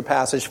scripture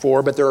passage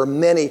for, but there are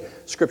many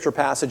scripture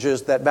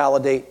passages that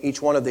validate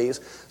each one of these.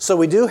 So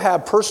we do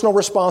have personal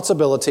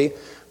responsibility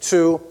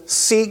to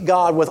seek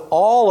God with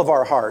all of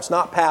our hearts,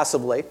 not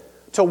passively,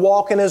 to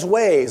walk in His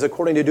ways,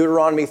 according to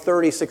Deuteronomy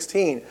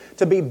 30:16,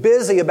 to be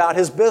busy about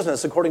His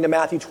business, according to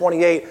Matthew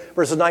 28,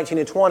 verses 19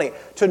 and 20,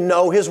 to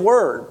know His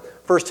Word,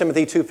 1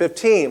 Timothy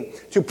 2:15,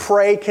 to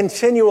pray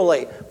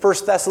continually,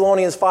 1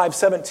 Thessalonians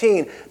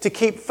 5:17, to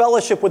keep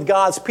fellowship with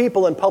God's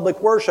people in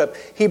public worship,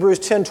 Hebrews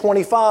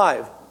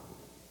 10:25,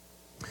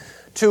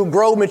 to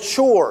grow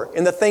mature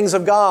in the things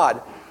of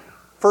God,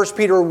 1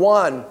 Peter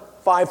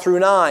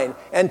 1:5-9,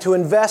 and to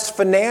invest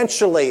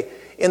financially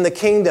in the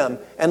kingdom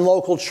and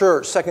local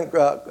church,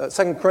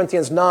 2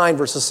 Corinthians 9,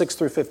 verses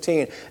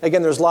 6-15.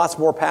 Again, there's lots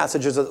more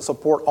passages that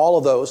support all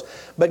of those.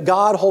 But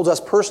God holds us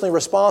personally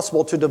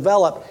responsible to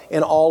develop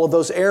in all of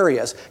those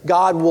areas.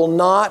 God will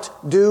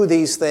not do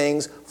these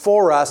things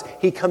for us.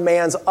 He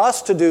commands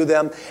us to do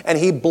them, and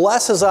He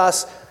blesses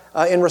us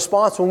in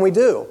response when we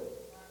do.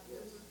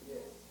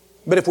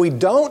 But if we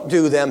don't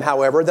do them,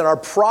 however, then our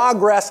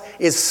progress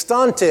is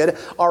stunted,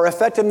 our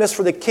effectiveness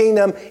for the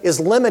kingdom is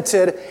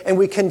limited, and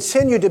we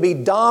continue to be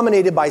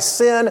dominated by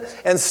sin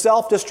and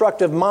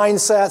self-destructive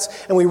mindsets,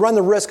 and we run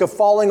the risk of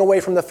falling away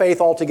from the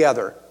faith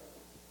altogether.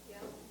 Yeah.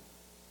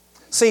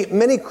 See,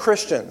 many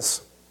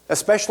Christians,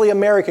 especially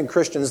American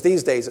Christians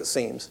these days it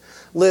seems,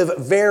 live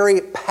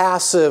very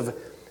passive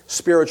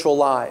spiritual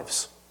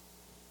lives.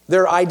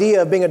 Their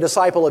idea of being a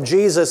disciple of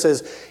Jesus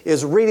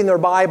is reading their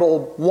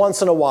Bible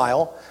once in a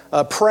while,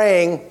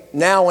 praying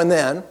now and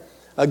then,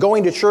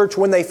 going to church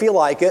when they feel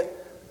like it.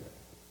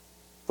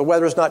 The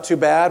weather's not too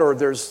bad or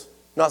there's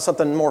not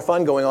something more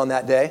fun going on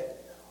that day.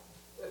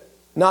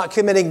 Not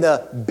committing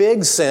the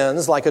big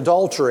sins like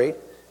adultery.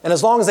 And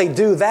as long as they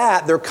do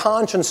that, their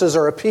consciences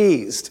are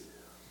appeased.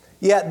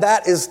 Yet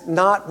that is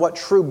not what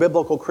true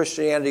biblical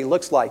Christianity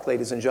looks like,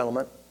 ladies and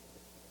gentlemen.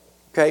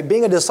 Okay,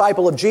 being a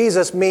disciple of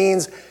Jesus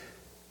means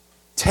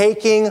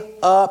taking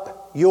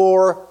up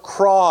your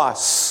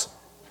cross.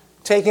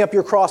 Taking up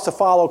your cross to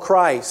follow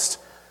Christ.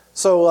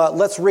 So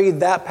let's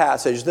read that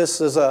passage.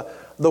 This is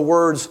the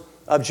words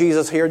of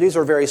Jesus here. These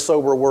are very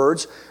sober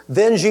words.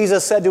 Then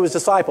Jesus said to His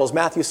disciples,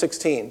 Matthew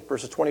 16,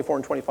 verses 24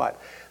 and 25.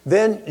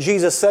 Then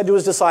Jesus said to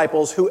His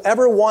disciples,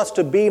 whoever wants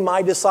to be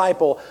my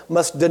disciple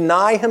must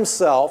deny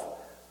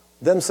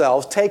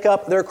themselves, take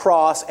up their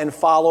cross and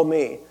follow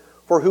me.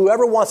 For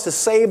whoever wants to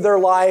save their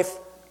life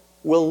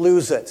will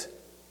lose it.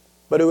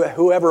 But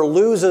whoever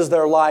loses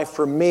their life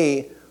for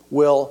me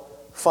will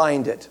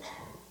find it.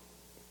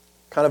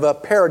 Kind of a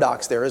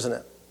paradox there, isn't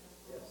it?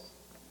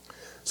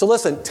 So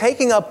listen,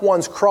 taking up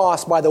one's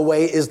cross, by the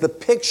way, is the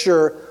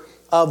picture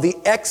of the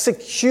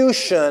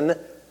execution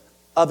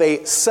of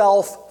a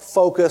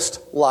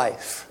self-focused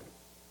life.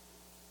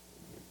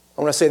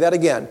 I want to say that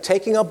again.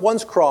 Taking up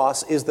one's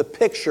cross is the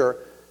picture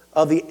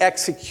of the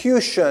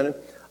execution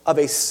of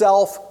a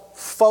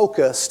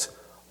self-focused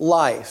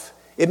life.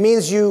 It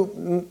means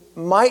you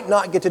might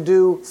not get to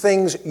do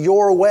things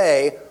your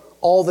way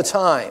all the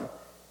time.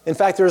 In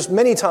fact, there's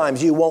many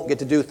times you won't get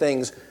to do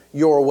things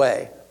your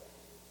way.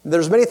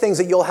 There's many things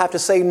that you'll have to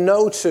say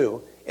no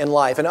to in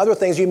life, and other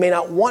things you may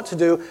not want to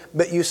do,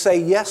 but you say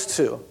yes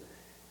to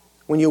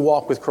when you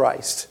walk with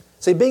Christ.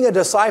 See, being a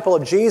disciple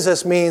of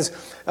Jesus means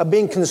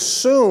being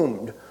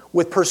consumed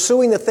with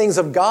pursuing the things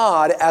of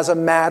God as a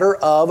matter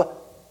of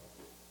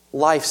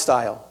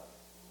lifestyle.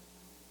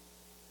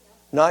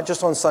 Not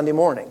just on Sunday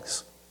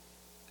mornings,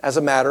 as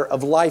a matter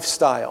of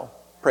lifestyle.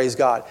 Praise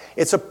God.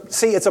 It's a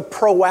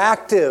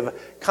proactive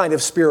kind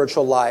of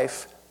spiritual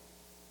life,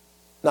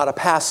 not a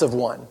passive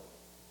one.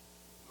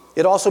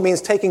 It also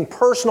means taking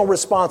personal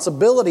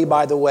responsibility,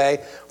 by the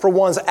way, for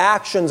one's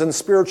actions and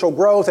spiritual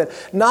growth, and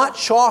not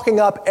chalking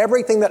up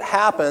everything that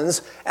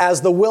happens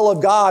as the will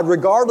of God,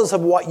 regardless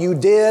of what you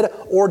did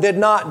or did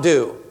not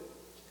do.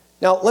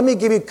 Now, let me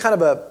give you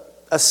kind of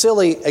a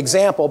silly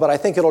example, but I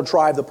think it'll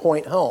drive the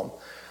point home.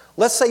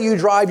 Let's say you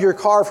drive your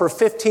car for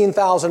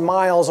 15,000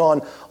 miles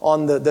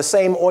on the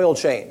same oil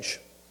change,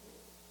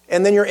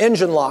 and then your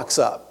engine locks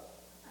up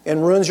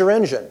and ruins your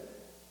engine.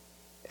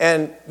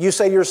 And you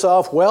say to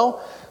yourself,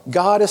 well,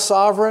 God is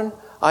sovereign.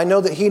 I know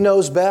that He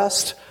knows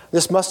best.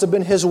 This must have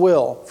been His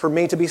will for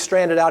me to be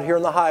stranded out here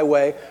on the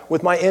highway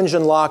with my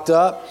engine locked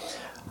up.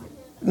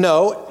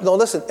 No,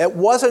 listen, it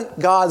wasn't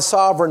God's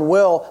sovereign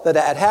will that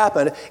had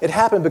happened. It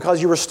happened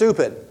because you were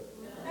stupid.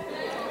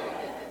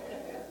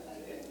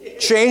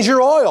 Change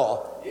your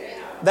oil.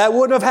 That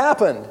wouldn't have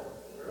happened.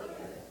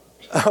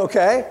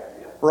 Okay?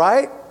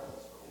 Right?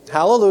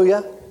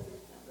 Hallelujah.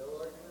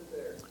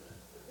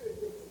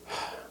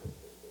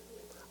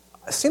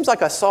 It seems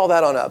like I saw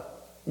that on a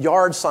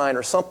yard sign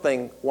or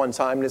something one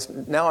time.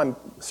 Now I'm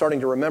starting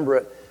to remember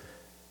it.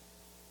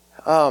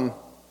 I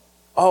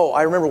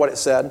remember what it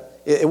said.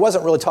 It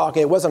wasn't really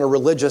talking. It wasn't a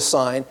religious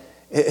sign.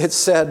 It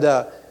said,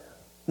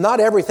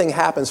 not everything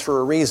happens for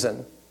a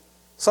reason.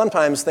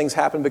 Sometimes things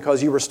happen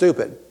because you were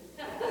stupid.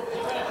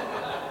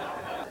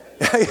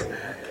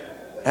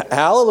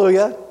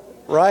 Hallelujah.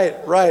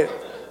 Right.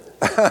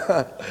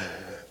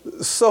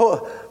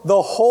 So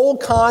the whole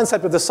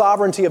concept of the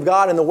sovereignty of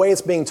God and the way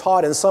it's being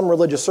taught in some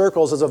religious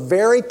circles is a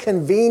very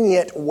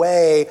convenient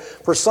way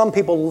for some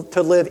people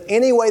to live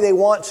any way they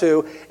want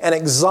to and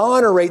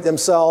exonerate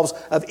themselves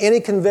of any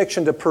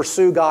conviction to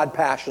pursue God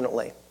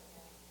passionately.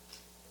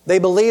 They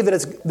believe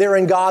that they're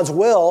in God's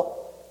will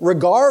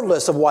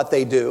regardless of what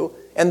they do,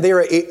 and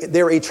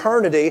their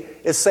eternity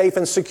is safe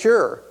and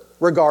secure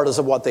regardless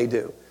of what they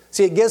do.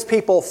 See, it gives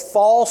people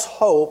false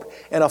hope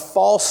and a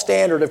false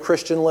standard of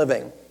Christian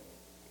living. And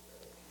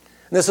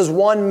this is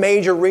one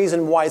major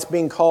reason why it's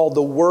being called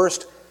the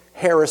worst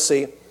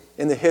heresy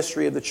in the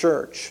history of the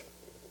church.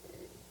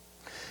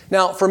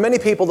 Now, for many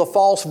people, the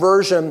false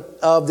version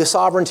of the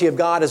sovereignty of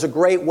God is a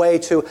great way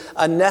to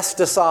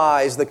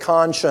anesthetize the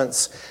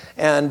conscience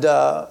and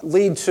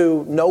lead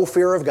to no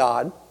fear of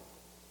God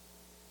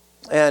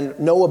and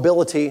no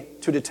ability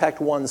to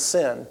detect one's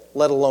sin,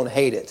 let alone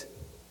hate it.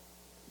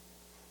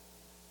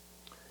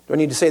 Do I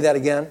need to say that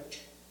again?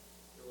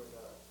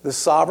 The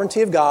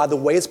sovereignty of God, the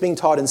way it's being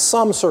taught in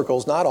some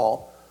circles, not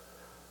all,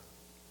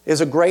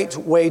 is a great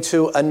way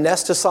to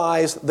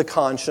anesthetize the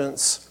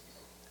conscience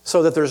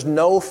so that there's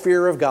no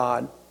fear of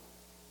God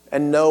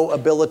and no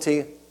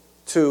ability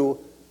to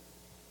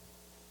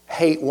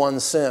hate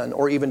one's sin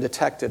or even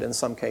detect it in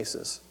some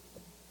cases.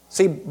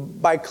 See,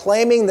 by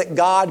claiming that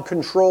God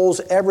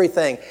controls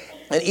everything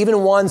and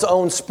even one's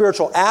own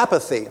spiritual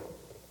apathy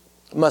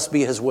must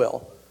be His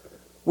will,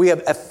 we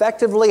have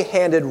effectively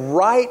handed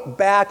right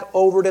back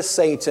over to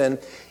Satan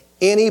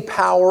any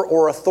power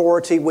or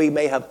authority we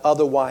may have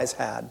otherwise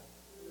had.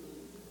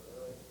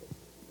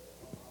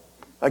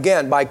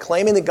 Again, by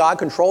claiming that God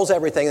controls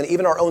everything and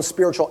even our own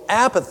spiritual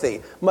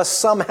apathy must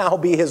somehow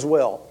be His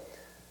will.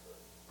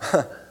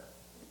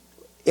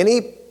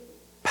 Any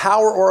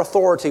power or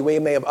authority we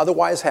may have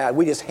otherwise had,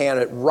 we just hand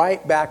it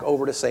right back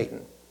over to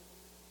Satan.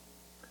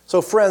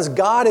 So friends,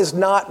 God is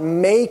not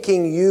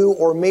making you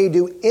or me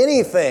do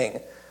anything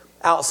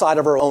outside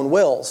of our own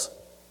wills.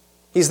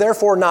 He's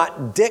therefore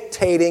not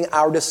dictating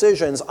our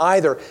decisions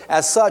either.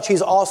 As such,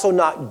 He's also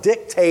not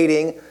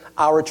dictating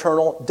our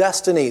eternal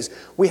destinies.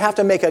 We have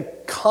to make a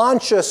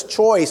conscious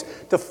choice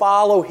to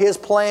follow His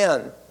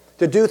plan,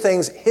 to do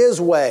things His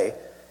way,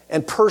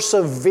 and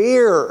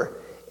persevere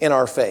in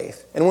our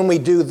faith. And when we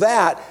do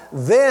that,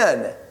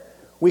 then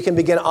we can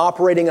begin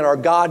operating in our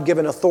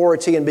God-given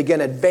authority and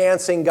begin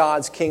advancing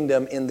God's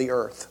kingdom in the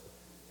earth.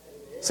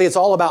 See, it's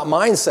all about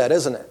mindset,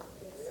 isn't it?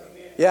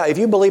 Yeah, if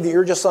you believe that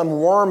you're just some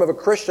worm of a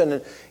Christian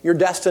and you're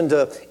destined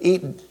to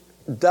eat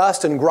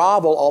dust and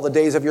grovel all the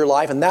days of your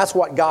life, and that's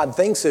what God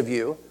thinks of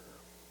you,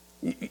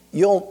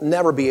 you'll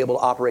never be able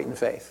to operate in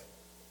faith.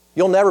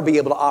 You'll never be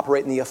able to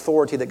operate in the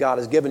authority that God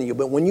has given you.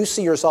 But when you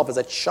see yourself as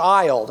a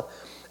child,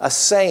 a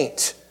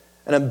saint,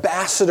 an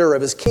ambassador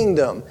of His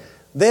kingdom,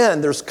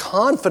 then there's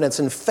confidence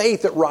and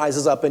faith that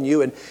rises up in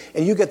you, and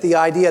you get the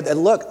idea that,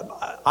 look,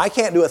 I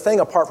can't do a thing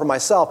apart from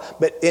myself,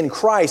 but in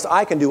Christ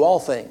I can do all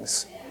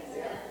things.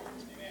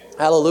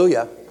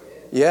 Hallelujah.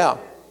 Yeah.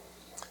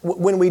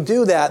 When we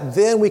do that,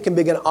 then we can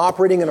begin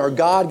operating in our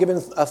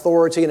God-given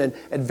authority and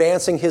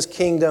advancing His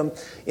kingdom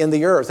in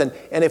the earth.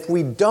 And if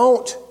we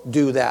don't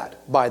do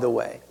that, by the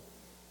way,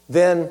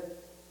 then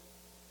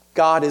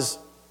God is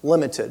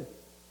limited.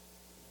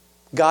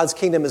 God's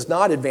kingdom is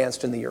not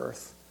advanced in the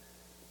earth.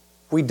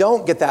 If we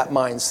don't get that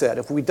mindset,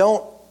 if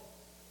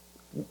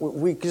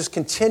we just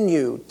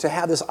continue to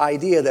have this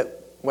idea that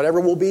whatever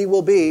will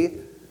be,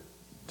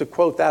 to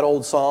quote that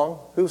old song.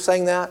 Who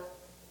sang that?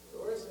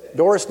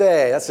 Doris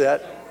Day, that's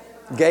it.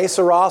 Gay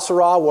Sarah,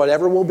 Sarah,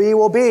 whatever will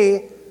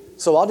be.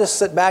 So I'll just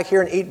sit back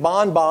here and eat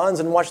bonbons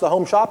and watch the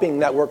Home Shopping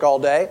Network all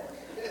day.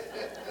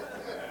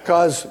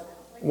 Because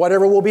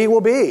whatever will be,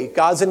 will be.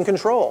 God's in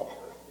control.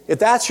 If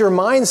that's your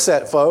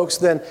mindset, folks,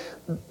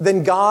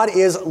 then God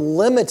is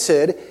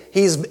limited.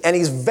 He's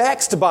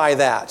vexed by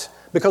that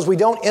because we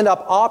don't end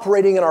up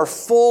operating in our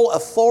full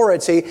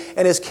authority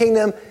and His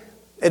kingdom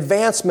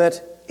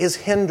advancement is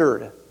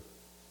hindered.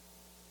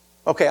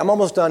 Okay, I'm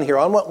almost done here.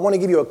 I want to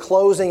give you a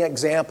closing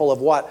example of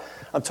what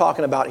I'm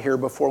talking about here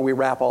before we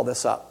wrap all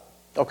this up.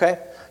 Okay?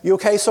 You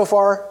okay so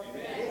far?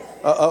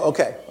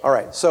 Okay, all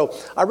right. So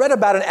I read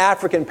about an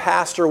African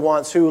pastor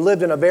once who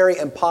lived in a very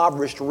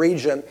impoverished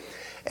region.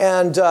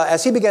 And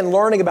as he began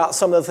learning about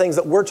some of the things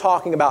that we're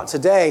talking about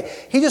today,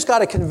 he just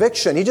got a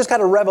conviction. He just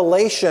got a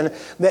revelation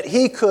that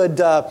he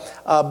could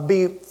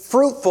be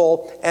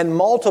fruitful and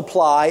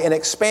multiply and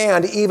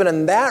expand even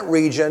in that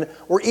region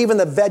where even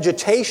the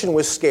vegetation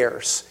was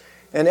scarce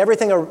and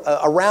everything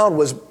around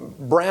was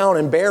brown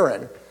and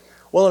barren.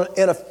 Well,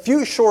 in a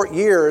few short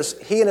years,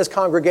 he and his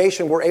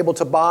congregation were able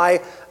to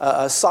buy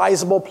a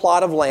sizable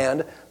plot of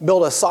land,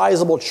 build a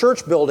sizable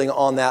church building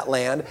on that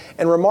land,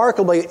 and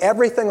remarkably,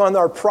 everything on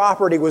their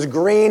property was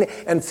green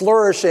and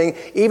flourishing,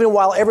 even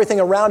while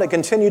everything around it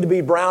continued to be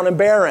brown and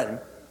barren.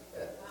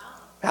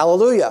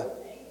 Hallelujah.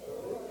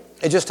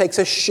 It just takes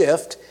a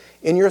shift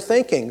in your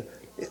thinking.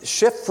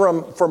 Shift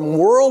from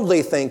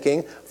worldly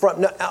thinking,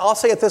 I'll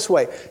say it this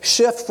way,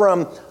 shift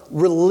from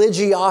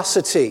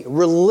religiosity,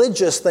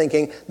 religious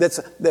thinking,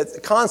 that's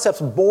concepts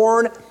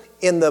born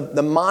in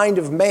the mind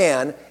of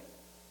man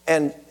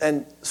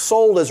and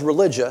sold as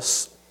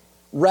religious,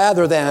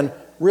 rather than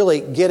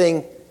really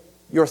getting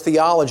your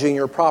theology and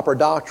your proper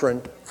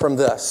doctrine from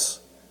this.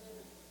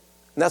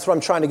 And that's what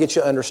I'm trying to get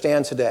you to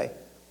understand today.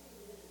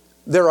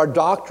 There are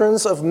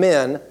doctrines of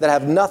men that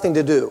have nothing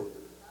to do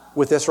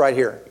with this right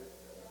here.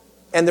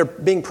 And they're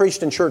being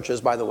preached in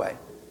churches, by the way.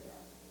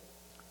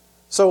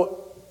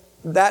 So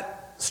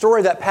that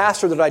story, that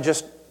pastor that I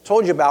just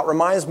told you about,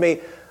 reminds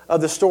me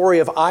of the story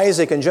of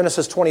Isaac in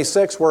Genesis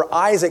 26, where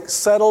Isaac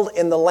settled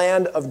in the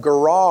land of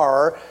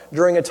Gerar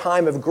during a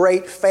time of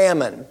great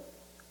famine,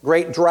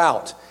 great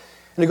drought.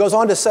 And it goes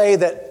on to say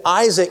that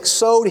Isaac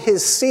sowed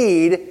his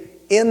seed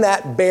in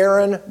that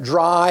barren,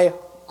 dry,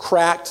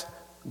 cracked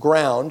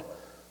ground.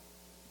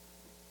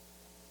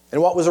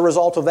 And what was the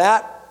result of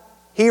that?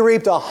 He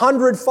reaped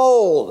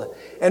 100-fold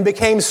and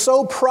became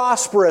so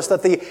prosperous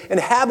that the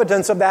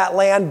inhabitants of that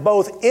land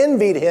both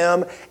envied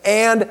him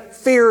and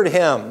feared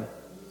him.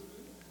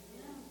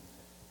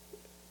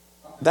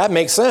 That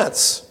makes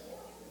sense.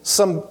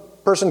 Some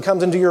person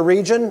comes into your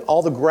region,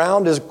 all the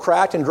ground is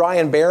cracked and dry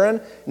and barren,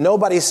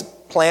 nobody's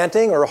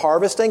planting or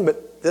harvesting,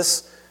 but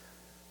this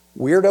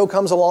weirdo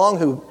comes along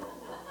who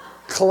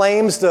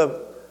claims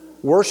to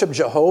worship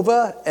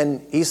Jehovah,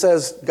 and he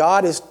says,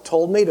 God has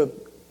told me to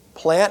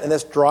plant in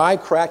this dry,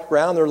 cracked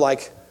ground. They're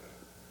like,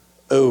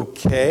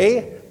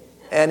 okay.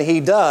 And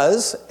he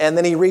does, and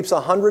then he reaps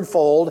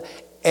 100-fold,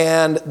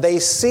 and they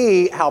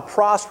see how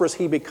prosperous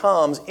he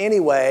becomes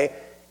anyway,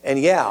 and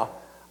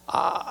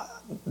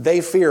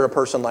they fear a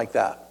person like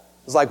that.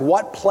 It's like,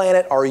 what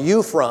planet are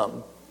you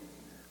from?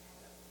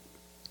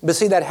 But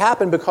see, that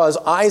happened because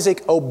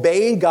Isaac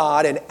obeyed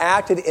God and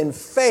acted in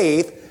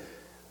faith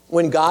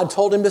when God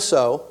told him to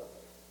sow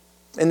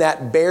in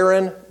that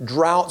barren,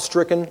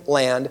 drought-stricken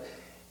land.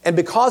 And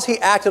because he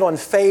acted on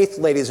faith,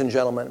 ladies and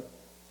gentlemen,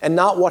 and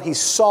not what he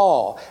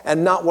saw,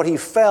 and not what he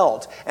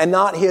felt, and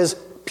not his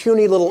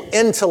puny little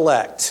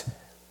intellect.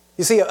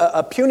 You see,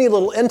 a puny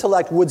little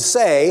intellect would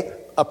say,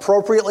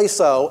 appropriately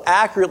so,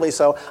 accurately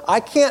so,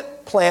 I can't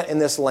plant in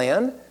this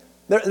land.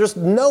 There's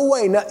no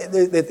way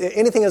that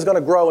anything is going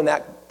to grow in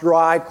that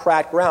dry,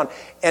 cracked ground.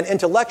 And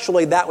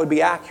intellectually, that would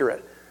be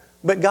accurate.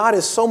 But God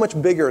is so much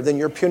bigger than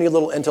your puny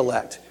little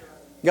intellect.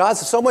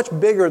 God's so much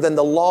bigger than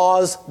the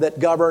laws that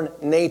govern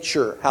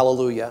nature.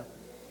 Hallelujah.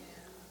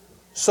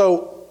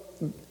 So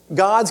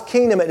God's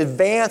kingdom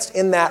advanced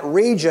in that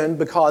region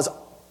because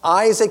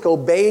Isaac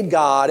obeyed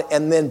God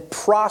and then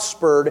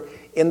prospered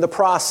in the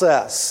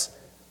process.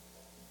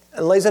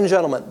 And ladies and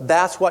gentlemen,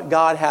 that's what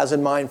God has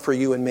in mind for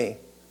you and me.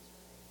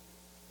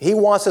 He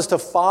wants us to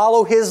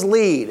follow His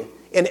lead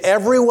in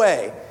every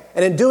way.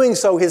 And in doing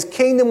so, His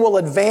kingdom will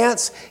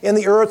advance in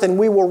the earth and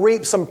we will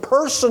reap some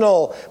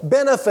personal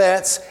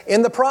benefits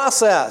in the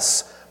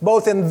process,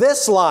 both in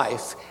this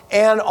life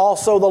and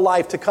also the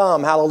life to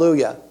come.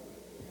 Hallelujah.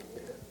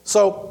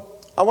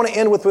 So I want to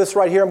end with this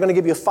right here. I'm going to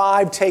give you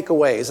 5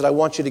 takeaways that I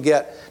want you to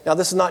get. Now,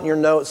 this is not in your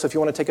notes, so if you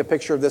want to take a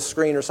picture of this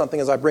screen or something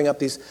as I bring up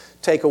these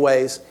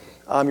takeaways,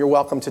 you're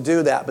welcome to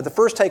do that. But the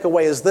first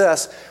takeaway is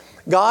this: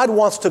 God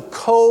wants to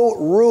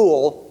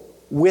co-rule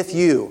with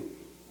you.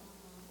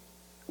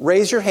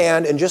 Raise your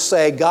hand and just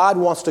say, God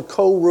wants to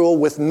co-rule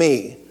with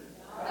me.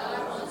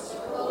 God wants to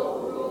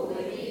co-rule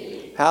with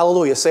me.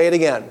 Hallelujah. Say it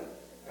again.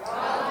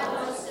 God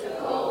wants to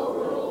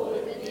co-rule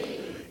with me.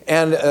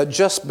 And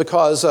just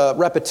because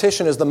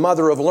repetition is the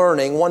mother of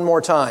learning, one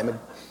more time.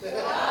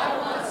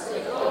 God wants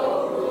to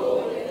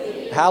co-rule with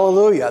me.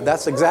 Hallelujah.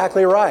 That's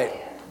exactly right.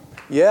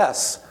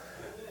 Yes.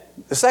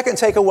 The second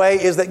takeaway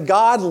is that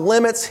God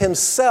limits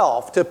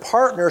Himself to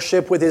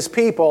partnership with His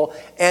people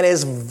and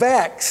is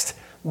vexed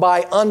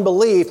by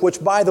unbelief,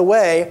 which, by the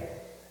way,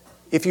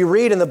 if you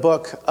read in the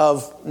book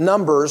of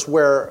Numbers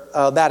where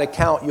that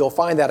account, you'll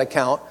find that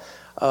account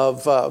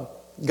of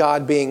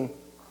God being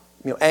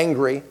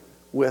angry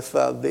with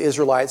the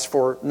Israelites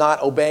for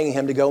not obeying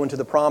him to go into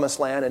the promised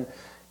land and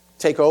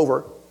take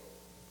over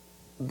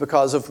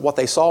because of what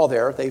they saw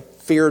there. They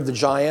feared the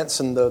giants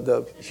and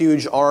the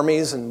huge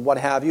armies and what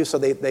have you. So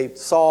they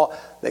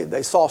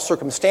saw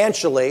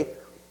circumstantially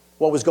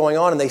what was going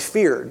on, and they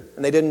feared,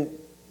 and they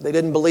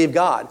didn't believe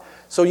God.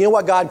 So you know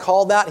what God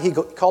called that? He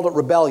called it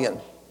rebellion.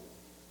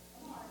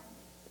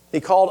 He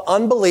called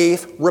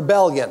unbelief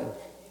rebellion.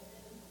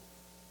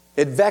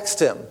 It vexed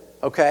him.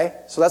 Okay,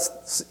 so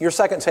that's your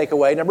second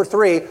takeaway. Number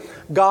 3,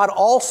 God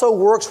also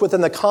works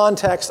within the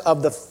context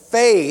of the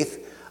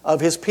faith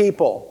of his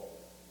people.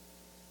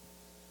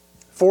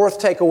 Fourth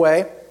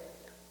takeaway,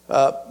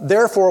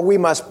 therefore we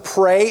must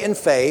pray in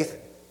faith,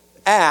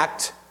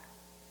 act,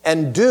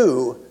 and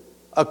do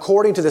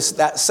according to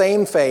that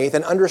same faith,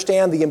 and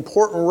understand the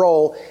important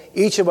role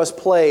each of us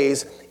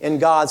plays in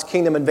God's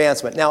kingdom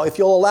advancement. Now, if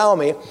you'll allow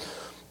me,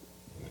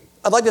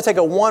 I'd like to take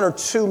a 1 or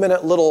 2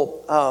 minute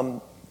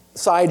little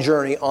side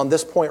journey on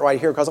this point right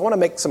here, because I want to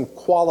make some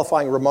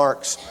qualifying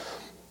remarks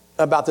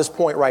about this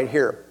point right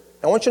here.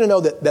 I want you to know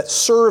that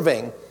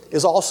serving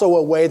is also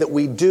a way that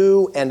we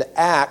do and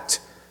act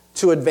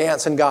to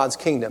advance in God's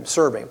kingdom,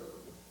 serving.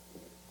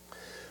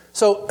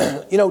 So,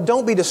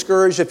 don't be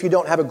discouraged if you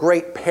don't have a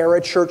great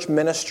parachurch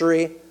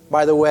ministry,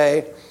 by the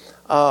way.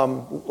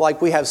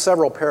 Like we have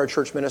several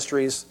parachurch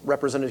ministries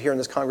represented here in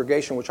this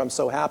congregation, which I'm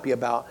so happy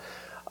about.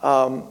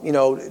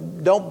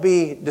 Don't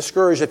be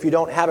discouraged if you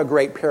don't have a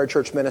great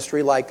parachurch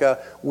ministry like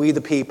We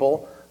the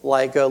People,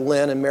 like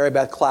Lynn and Mary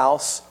Beth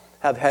Klaus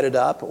have headed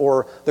up,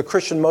 or the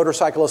Christian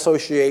Motorcycle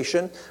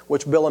Association,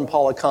 which Bill and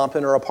Paula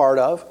Compton are a part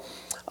of.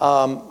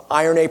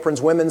 Iron Aprons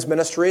Women's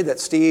Ministry that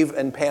Steve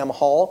and Pam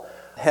Hall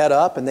head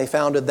up, and they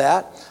founded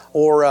that.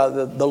 Or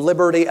the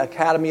Liberty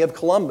Academy of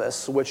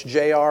Columbus, which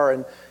JR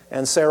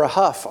and Sarah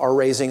Huff are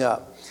raising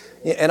up.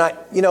 And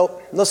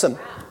listen,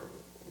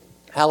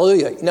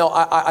 hallelujah.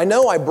 I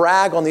know I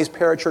brag on these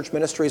parachurch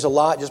ministries a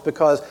lot just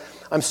because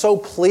I'm so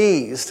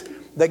pleased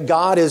that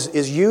God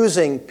is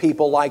using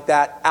people like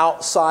that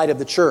outside of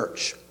the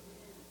church.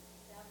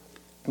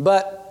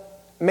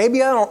 But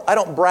maybe I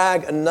don't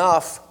brag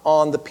enough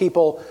on the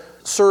people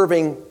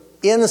serving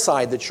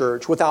inside the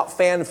church without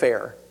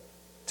fanfare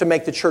to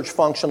make the church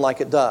function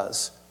like it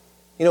does.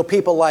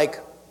 People like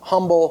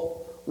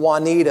humble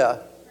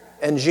Juanita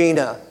and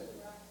Gina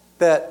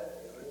that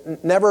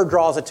never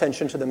draws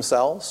attention to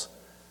themselves,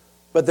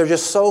 but they're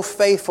just so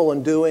faithful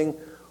in doing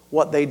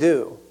what they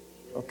do.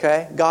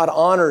 Okay? God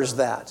honors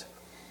that.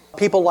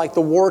 People like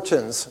the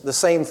Whartons, the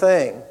same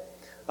thing.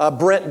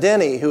 Brent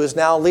Denny, who is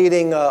now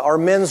leading our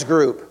men's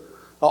group.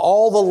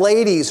 All the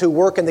ladies who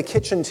work in the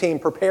kitchen team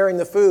preparing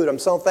the food. I'm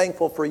so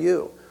thankful for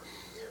you.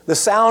 The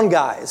sound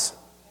guys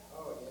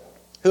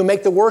who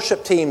make the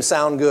worship team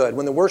sound good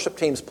when the worship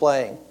team's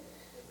playing.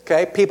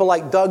 Okay, people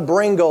like Doug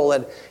Bringle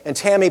and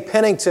Tammy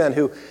Pennington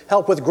who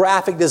help with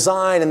graphic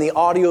design and the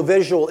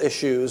audiovisual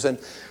issues, and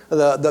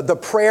the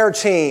prayer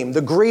team,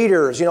 the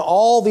greeters,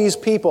 all these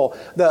people,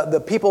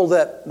 the people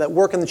that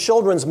work in the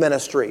children's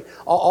ministry,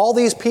 all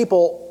these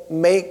people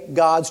make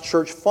God's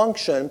church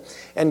function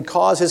and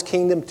cause his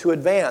kingdom to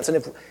advance.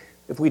 And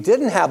if we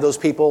didn't have those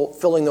people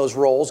filling those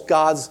roles,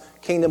 God's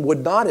kingdom would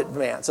not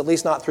advance, at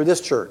least not through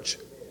this church.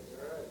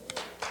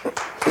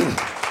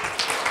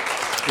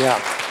 Yeah.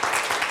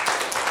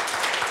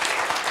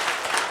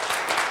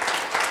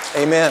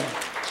 Amen.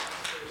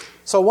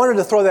 So I wanted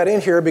to throw that in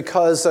here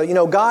because,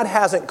 God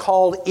hasn't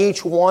called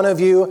each one of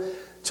you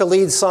to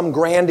lead some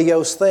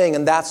grandiose thing,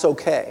 and that's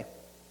okay.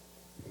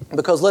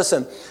 Because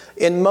listen,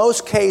 in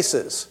most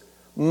cases,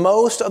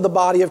 most of the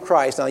body of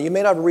Christ, now you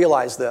may not have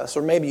realized this,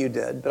 or maybe you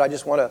did, but I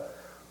just want to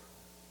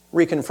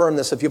reconfirm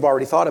this if you've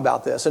already thought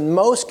about this. In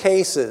most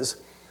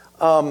cases,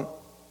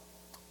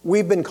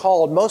 we've been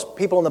called, most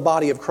people in the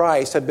body of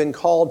Christ have been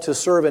called to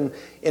serve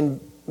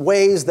in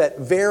ways that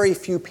very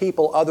few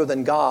people other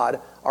than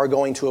God are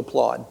going to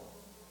applaud.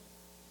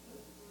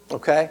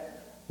 Okay?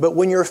 But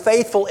when you're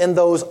faithful in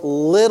those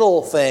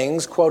little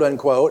things, quote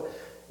unquote,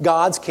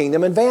 God's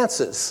kingdom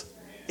advances.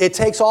 It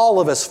takes all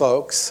of us,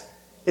 folks.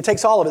 It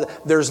takes all of it.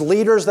 There's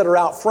leaders that are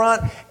out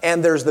front,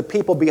 and there's the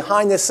people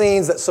behind the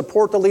scenes that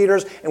support the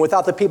leaders, and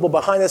without the people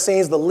behind the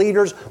scenes, the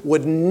leaders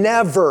would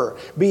never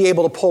be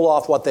able to pull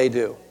off what they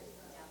do.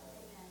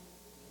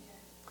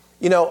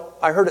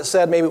 I heard it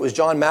said, maybe it was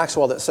John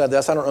Maxwell that said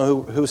this. I don't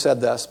know who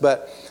said this,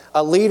 but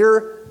a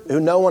leader who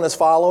no one is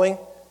following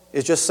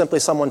is just simply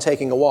someone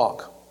taking a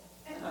walk.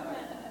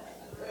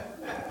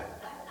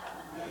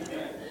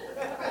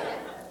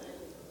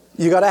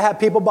 You got to have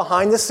people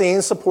behind the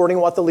scenes supporting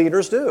what the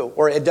leaders do,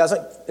 or it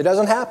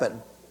doesn't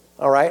happen.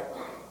 All right?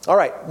 All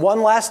right,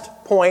 one last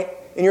point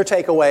in your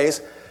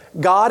takeaways.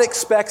 God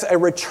expects a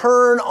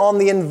return on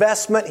the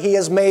investment he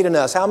has made in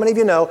us. How many of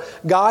you know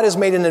God has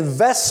made an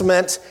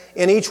investment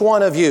in each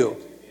one of you?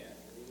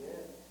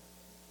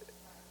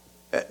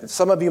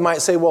 Some of you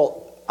might say,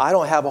 well, I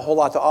don't have a whole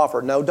lot to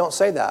offer. No, don't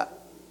say that.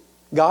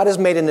 God has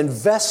made an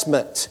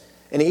investment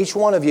in each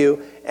one of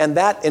you, and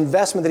that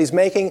investment that He's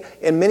making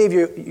in many of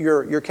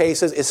your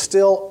cases is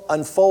still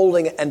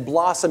unfolding and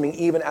blossoming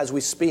even as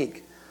we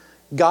speak.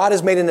 God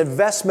has made an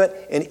investment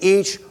in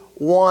each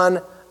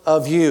one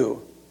of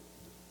you.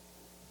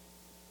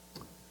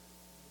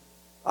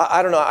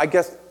 I don't know, I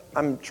guess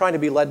I'm trying to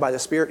be led by the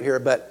Spirit here,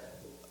 but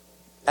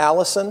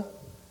Allison,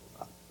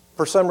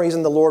 for some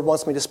reason the Lord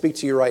wants me to speak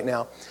to you right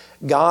now.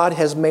 God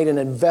has made an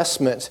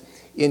investment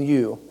in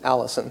you,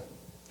 Allison.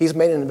 He's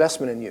made an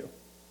investment in you.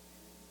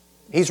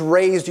 He's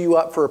raised you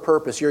up for a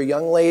purpose. You're a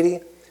young lady,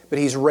 but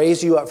He's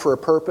raised you up for a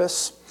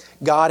purpose.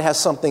 God has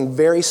something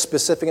very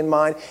specific in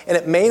mind, and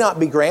it may not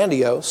be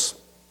grandiose,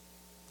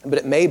 but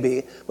it may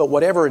be. But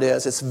whatever it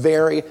is, it's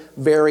very,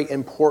 very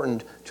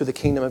important to the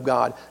kingdom of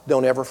God.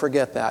 Don't ever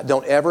forget that.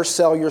 Don't ever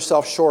sell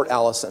yourself short,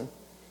 Allison.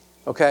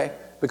 Okay?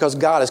 Because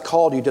God has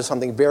called you to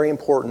something very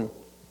important,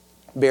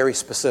 very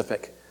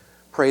specific.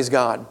 Praise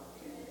God.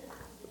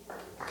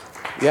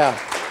 Yeah.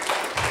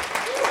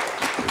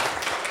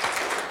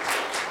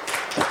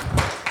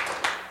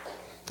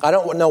 I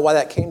don't know why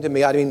that came to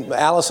me. I mean,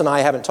 Alice and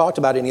I haven't talked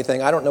about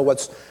anything. I don't know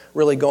what's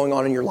really going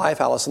on in your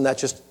life, Allison. That's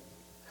just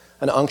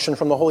an unction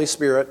from the Holy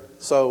Spirit.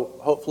 So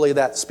hopefully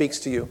that speaks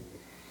to you.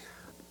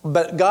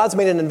 But God's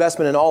made an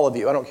investment in all of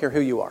you. I don't care who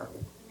you are.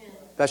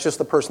 That's just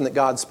the person that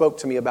God spoke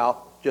to me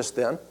about just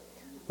then.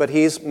 But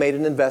He's made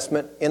an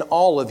investment in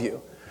all of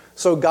you.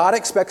 So God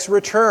expects a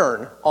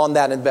return on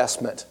that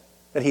investment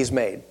that He's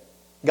made.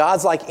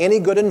 God's like any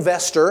good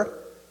investor.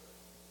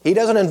 He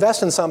doesn't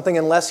invest in something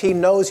unless He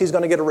knows He's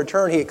going to get a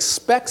return. He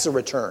expects a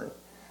return.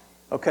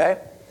 Okay?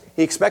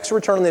 He expects a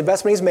return on the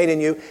investment He's made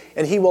in you,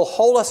 and He will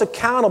hold us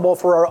accountable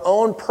for our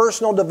own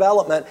personal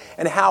development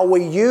and how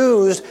we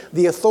use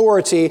the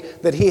authority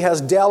that He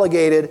has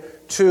delegated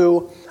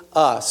to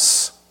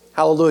us.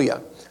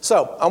 Hallelujah.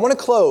 So, I want to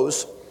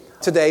close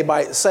today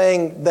by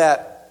saying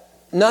that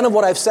none of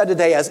what I've said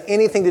today has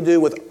anything to do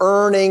with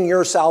earning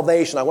your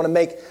salvation. I want to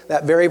make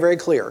that very, very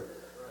clear.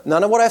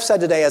 None of what I've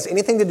said today has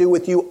anything to do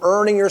with you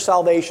earning your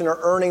salvation or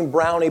earning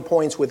brownie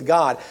points with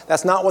God.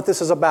 That's not what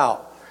this is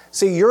about.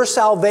 See, your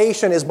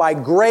salvation is by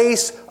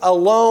grace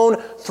alone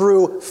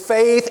through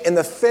faith in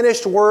the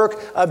finished work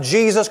of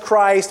Jesus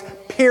Christ,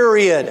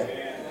 period.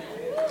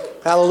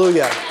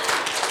 Hallelujah.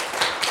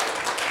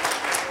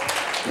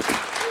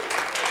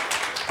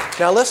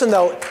 Now listen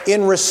though,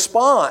 in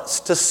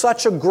response to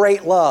such a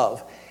great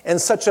love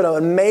and such an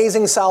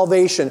amazing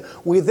salvation,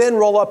 we then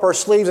roll up our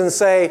sleeves and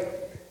say,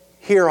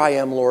 "Here I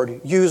am,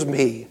 Lord. Use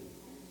me.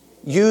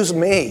 Use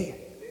me.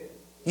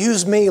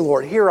 Use me,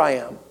 Lord. Here I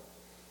am."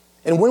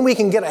 And when we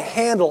can get a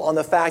handle on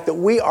the fact that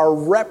we are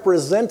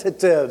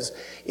representatives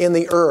in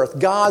the earth,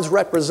 God's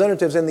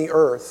representatives in the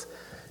earth,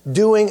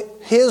 doing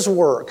His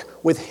work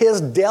with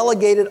His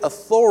delegated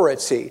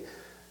authority,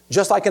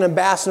 just like an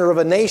ambassador of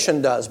a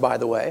nation does, by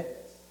the way.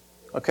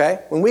 Okay?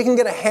 When we can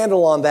get a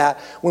handle on that,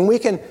 when we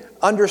can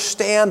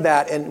understand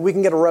that and we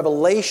can get a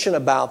revelation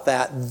about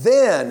that,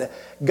 then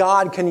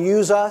God can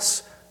use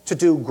us to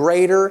do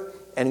greater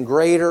and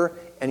greater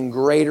and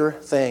greater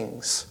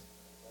things.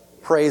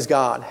 Praise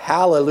God.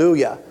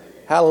 Hallelujah.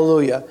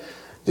 Hallelujah.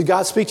 Did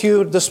God speak to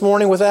you this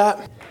morning with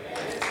that?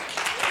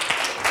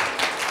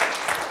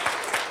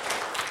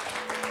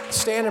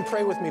 Stand and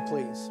pray with me,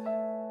 please.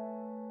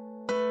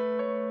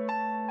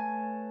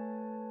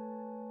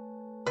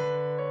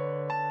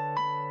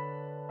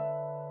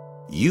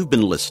 You've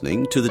been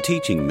listening to the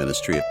teaching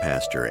ministry of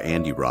Pastor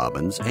Andy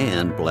Robbins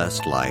and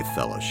Blessed Life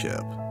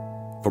Fellowship.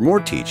 For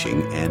more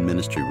teaching and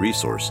ministry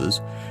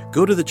resources,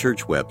 go to the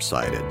church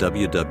website at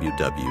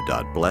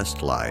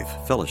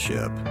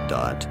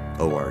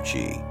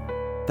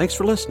www.blessedlifefellowship.org. Thanks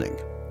for listening,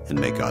 and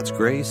may God's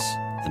grace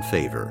and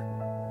favor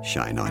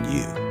shine on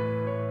you.